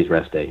about Vladdy's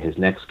rest day. His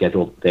next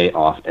scheduled day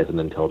off isn't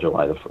until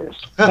July the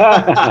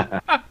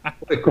 1st.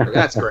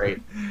 That's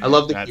great. I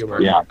love the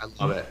humor. Yeah. I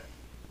love it.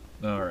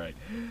 All right.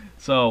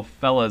 So,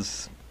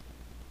 fellas,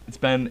 it's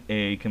been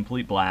a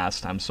complete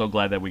blast. I'm so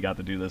glad that we got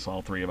to do this,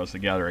 all three of us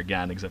together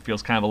again, because it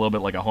feels kind of a little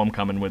bit like a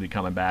homecoming with you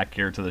coming back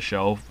here to the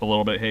show a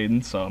little bit,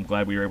 Hayden. So I'm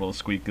glad we were able to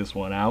squeak this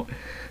one out.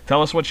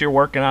 Tell us what you're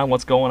working on,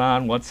 what's going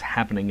on, what's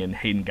happening in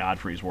Hayden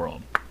Godfrey's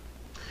world.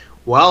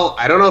 Well,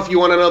 I don't know if you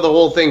want to know the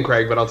whole thing,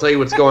 Craig, but I'll tell you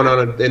what's going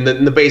on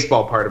in the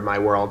baseball part of my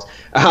world.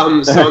 So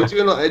I'm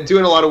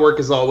doing a lot of work,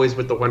 as always,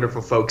 with the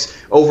wonderful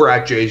folks over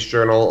at Jays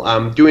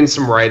Journal, doing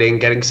some writing,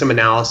 getting some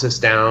analysis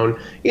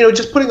down,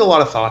 just putting a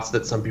lot of thoughts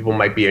that some people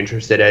might be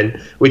interested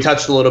in. We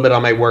touched a little bit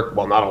on my work.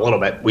 Well, not a little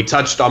bit. We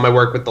touched on my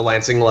work with the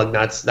Lansing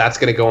Lugnuts. That's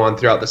going to go on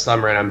throughout the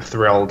summer, and I'm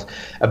thrilled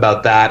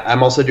about that.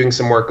 I'm also doing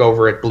some work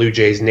over at Blue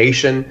Jays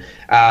Nation,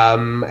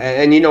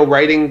 and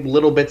writing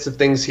little bits of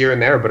things here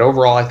and there. But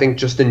overall, I think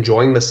just enjoying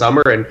the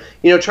summer and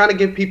trying to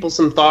give people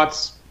some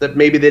thoughts that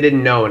maybe they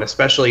didn't know, and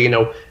especially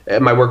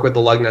my work with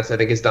the Lugnuts I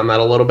think has done that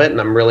a little bit, and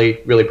I'm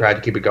really, really proud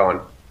to keep it going.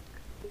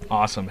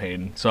 Awesome,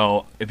 Hayden.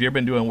 So if you've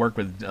been doing work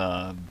with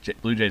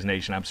Blue Jays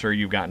Nation, I'm sure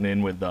you've gotten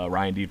in with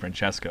Ryan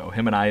DiFrancesco.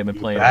 Him and I have been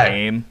playing a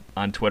game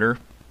on Twitter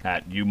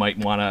that you might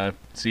want to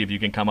see if you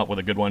can come up with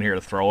a good one here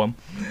to throw him.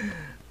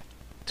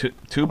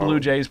 Two Blue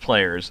Jays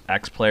players,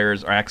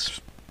 ex-players or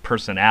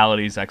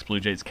ex-personalities, ex-Blue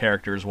Jays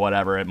characters,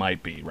 whatever it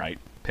might be, right?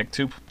 Pick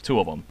two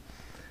of them.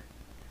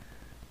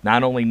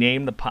 Not only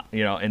name the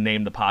and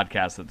name the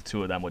podcast that the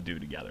two of them would do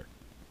together.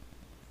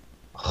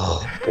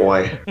 Oh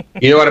boy,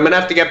 you know what? I'm gonna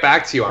have to get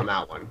back to you on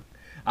that one.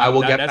 I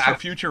will get that's back.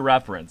 for future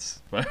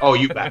reference. Oh,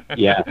 you bet.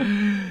 Yeah.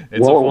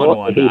 It's a fun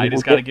one. I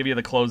just got to give you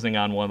the closing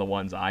on one of the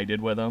ones I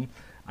did with him.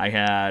 I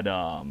had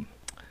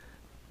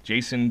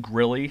Jason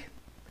Grilly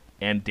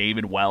and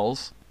David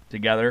Wells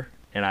together,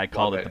 and I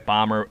called it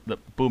the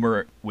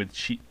Boomer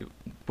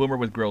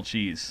with grilled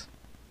cheese.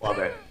 Love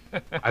it.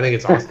 I think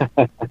it's awesome.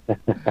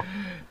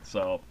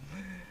 So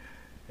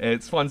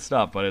it's fun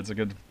stuff, but it's a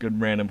good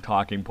random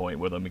talking point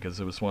with him because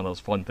it was one of those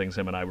fun things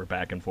him and I were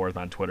back and forth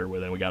on Twitter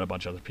with, and we got a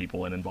bunch of other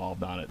people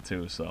involved on it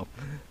too. So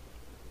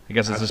I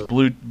guess it's this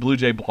Blue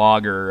Jay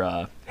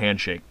blogger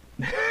handshake.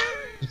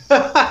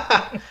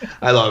 I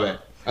love it.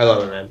 I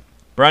love it, man.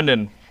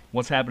 Brendan,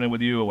 what's happening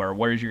with you, or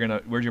where's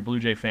your Blue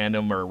Jay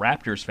fandom or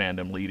Raptors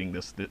fandom leading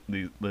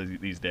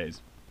these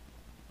days?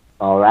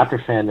 Oh,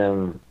 Raptor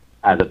fandom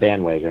as a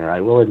bandwagoner, I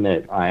will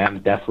admit I am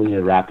definitely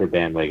a Raptor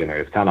bandwagoner.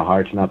 It's kind of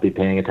hard to not be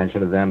paying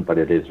attention to them, but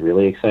it is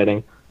really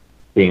exciting,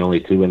 being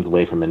only 2 wins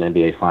away from an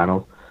NBA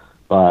Finals.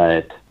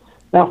 But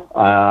no,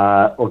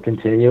 we'll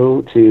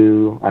continue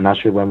to. I'm not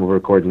sure when we'll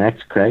record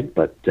next, Craig,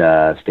 but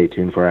stay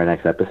tuned for our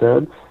next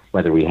episode.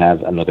 Whether we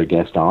have another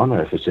guest on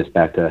or if it's just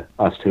back to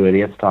us two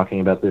idiots talking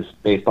about this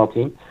baseball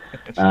team.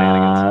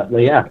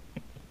 But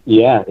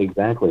yeah,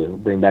 exactly. We'll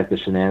bring back the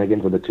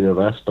shenanigans with the two of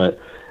us. But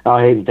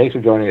Hayden, thanks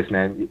for joining us,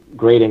 man.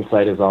 Great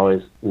insight as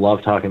always.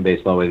 Love talking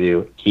baseball with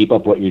you. Keep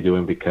up what you're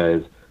doing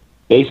because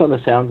based on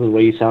the sounds and the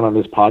way you sound on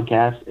this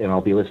podcast, and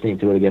I'll be listening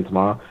to it again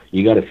tomorrow,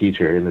 you got a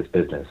future in this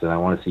business, and I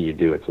want to see you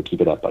do it. So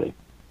keep it up, buddy.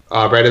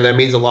 Brandon, that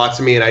means a lot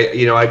to me, and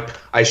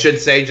I should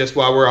say just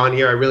while we're on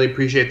here, I really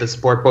appreciate the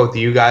support both of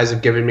you guys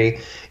have given me.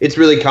 It's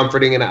really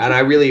comforting, and I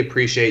really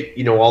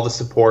appreciate all the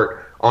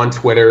support on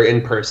Twitter,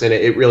 in person.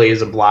 It really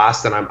is a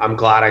blast, and I'm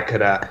glad I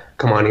could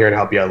come on here and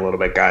help you out a little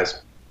bit,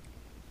 guys.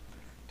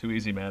 Too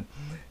easy, man.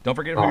 Don't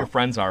forget who your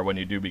friends are when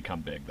you do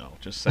become big, though.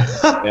 Just saying.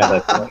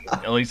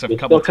 At least a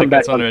couple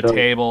tickets under the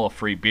table, a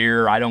free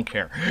beer. I don't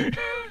care.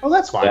 Oh,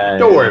 that's fine.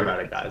 Don't worry about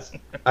it, guys.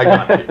 I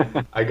got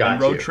you. I got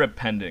you. Road trip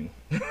pending.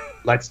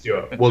 Let's do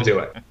it. We'll do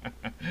it.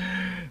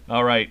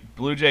 All right,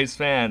 Blue Jays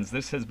fans,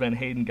 this has been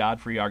Hayden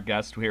Godfrey, our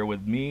guest here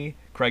with me,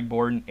 Craig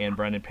Borden, and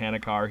Brendan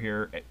Panikar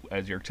here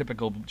as your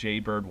typical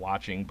Jaybird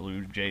watching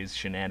Blue Jays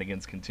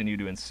shenanigans continue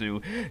to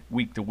ensue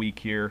week to week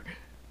here.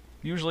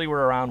 Usually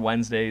we're around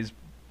Wednesdays.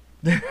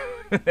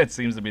 That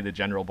seems to be the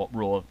general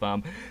rule of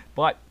thumb.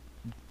 But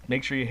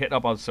make sure you hit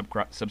up on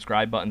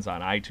subscribe buttons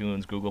on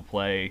iTunes, Google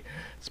Play,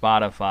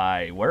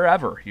 Spotify,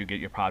 wherever you get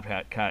your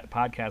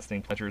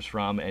podcasting pleasures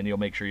from, and you'll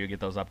make sure you get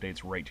those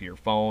updates right to your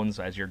phones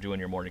as you're doing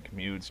your morning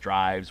commutes,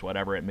 drives,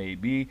 whatever it may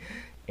be.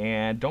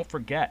 And don't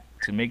forget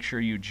to make sure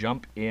you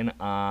jump in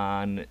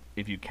on,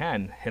 if you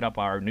can, hit up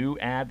our new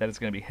ad that is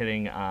going to be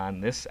hitting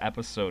on this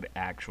episode,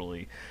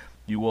 actually.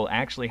 You will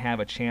actually have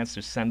a chance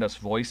to send us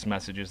voice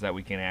messages that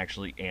we can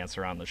actually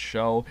answer on the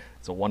show.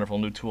 It's a wonderful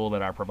new tool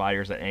that our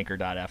providers at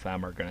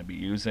Anchor.fm are going to be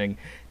using,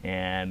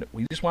 and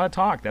we just want to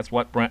talk. That's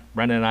what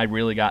Brendan and I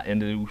really got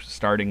into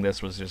starting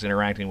this, was just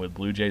interacting with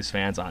Blue Jays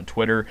fans on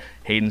Twitter.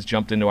 Hayden's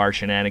jumped into our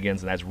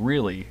shenanigans, and that's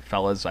really,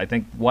 fellas, I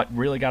think what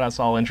really got us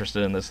all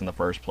interested in this in the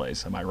first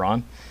place. Am I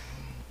wrong?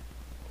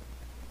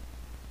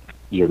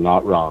 You're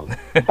not wrong.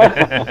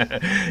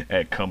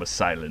 Coma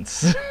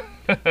silence.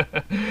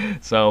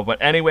 So, but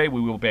anyway,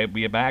 we will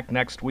be back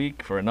next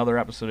week for another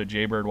episode of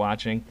Jaybird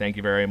Watching. Thank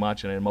you very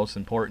much, and most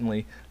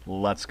importantly,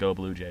 let's go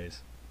Blue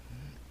Jays.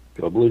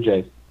 Go Blue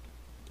Jays.